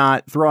 And if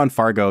not, throw on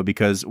Fargo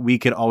because we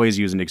could always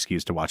use an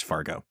excuse to watch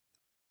Fargo.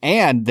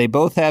 And they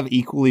both have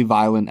equally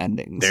violent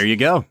endings. There you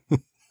go.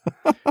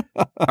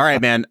 All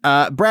right, man.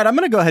 Brad, I'm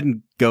going to go ahead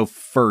and go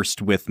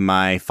first with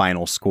my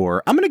final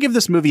score. I'm going to give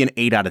this movie an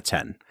 8 out of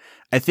 10.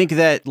 I think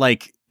that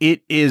like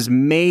it is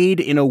made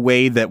in a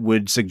way that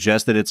would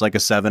suggest that it's like a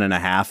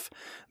 7.5,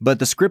 but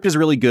the script is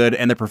really good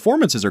and the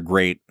performances are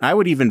great. I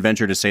would even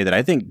venture to say that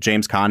I think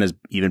James Caan is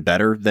even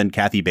better than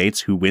Kathy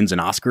Bates, who wins an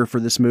Oscar for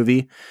this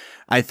movie.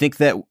 I think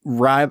that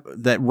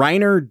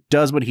Reiner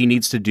does what he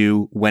needs to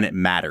do when it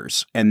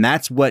matters, and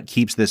that's what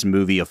keeps this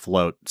movie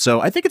afloat. So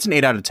I think it's an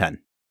 8 out of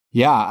 10.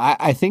 Yeah,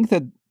 I think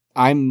that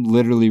I'm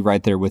literally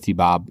right there with you,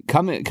 Bob.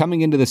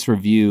 Coming into this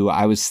review,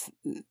 I was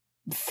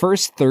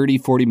first 30,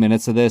 40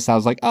 minutes of this, I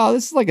was like, oh,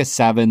 this is like a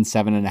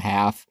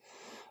 7.5.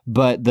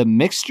 But the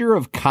mixture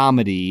of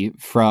comedy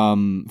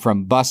from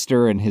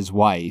Buster and his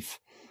wife,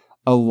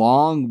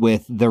 along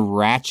with the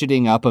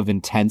ratcheting up of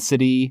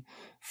intensity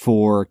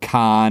for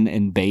Caan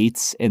and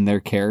Bates and their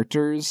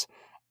characters,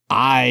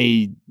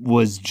 I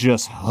was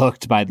just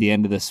hooked by the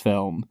end of this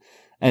film.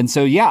 And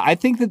so, yeah, I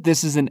think that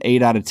this is an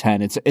 8 out of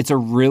 10. It's a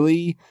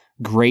really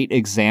great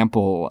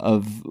example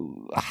of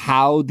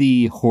how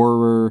the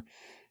horror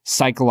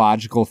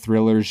psychological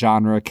thriller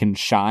genre can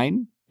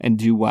shine and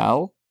do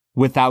well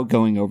without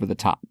going over the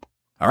top.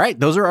 All right,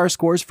 those are our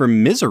scores for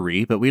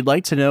Misery, but we'd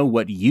like to know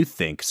what you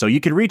think. So you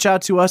can reach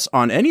out to us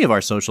on any of our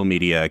social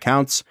media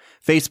accounts,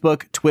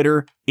 Facebook,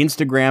 Twitter,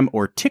 Instagram,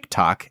 or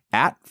TikTok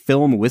at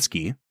Film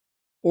Whiskey.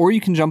 Or you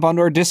can jump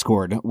onto our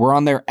Discord. We're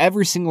on there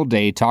every single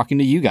day talking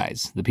to you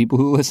guys, the people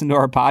who listen to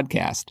our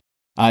podcast.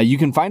 You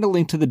can find a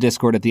link to the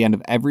Discord at the end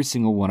of every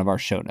single one of our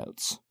show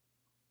notes.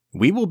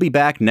 We will be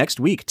back next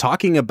week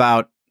talking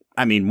about,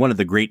 one of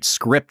the great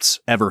scripts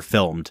ever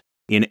filmed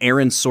in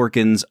Aaron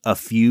Sorkin's A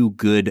Few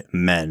Good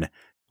Men.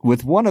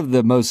 With one of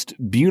the most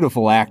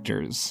beautiful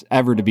actors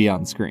ever to be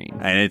on screen.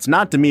 And it's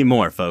not Demi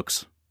Moore,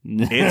 folks.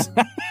 It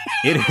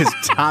is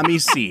Tommy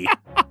C.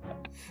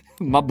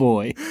 My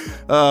boy.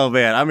 Oh,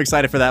 man. I'm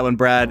excited for that one,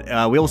 Brad.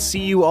 We'll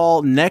see you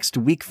all next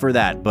week for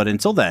that. But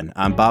until then,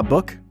 I'm Bob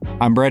Book.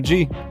 I'm Brad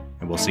G.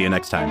 And we'll see you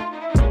next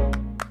time.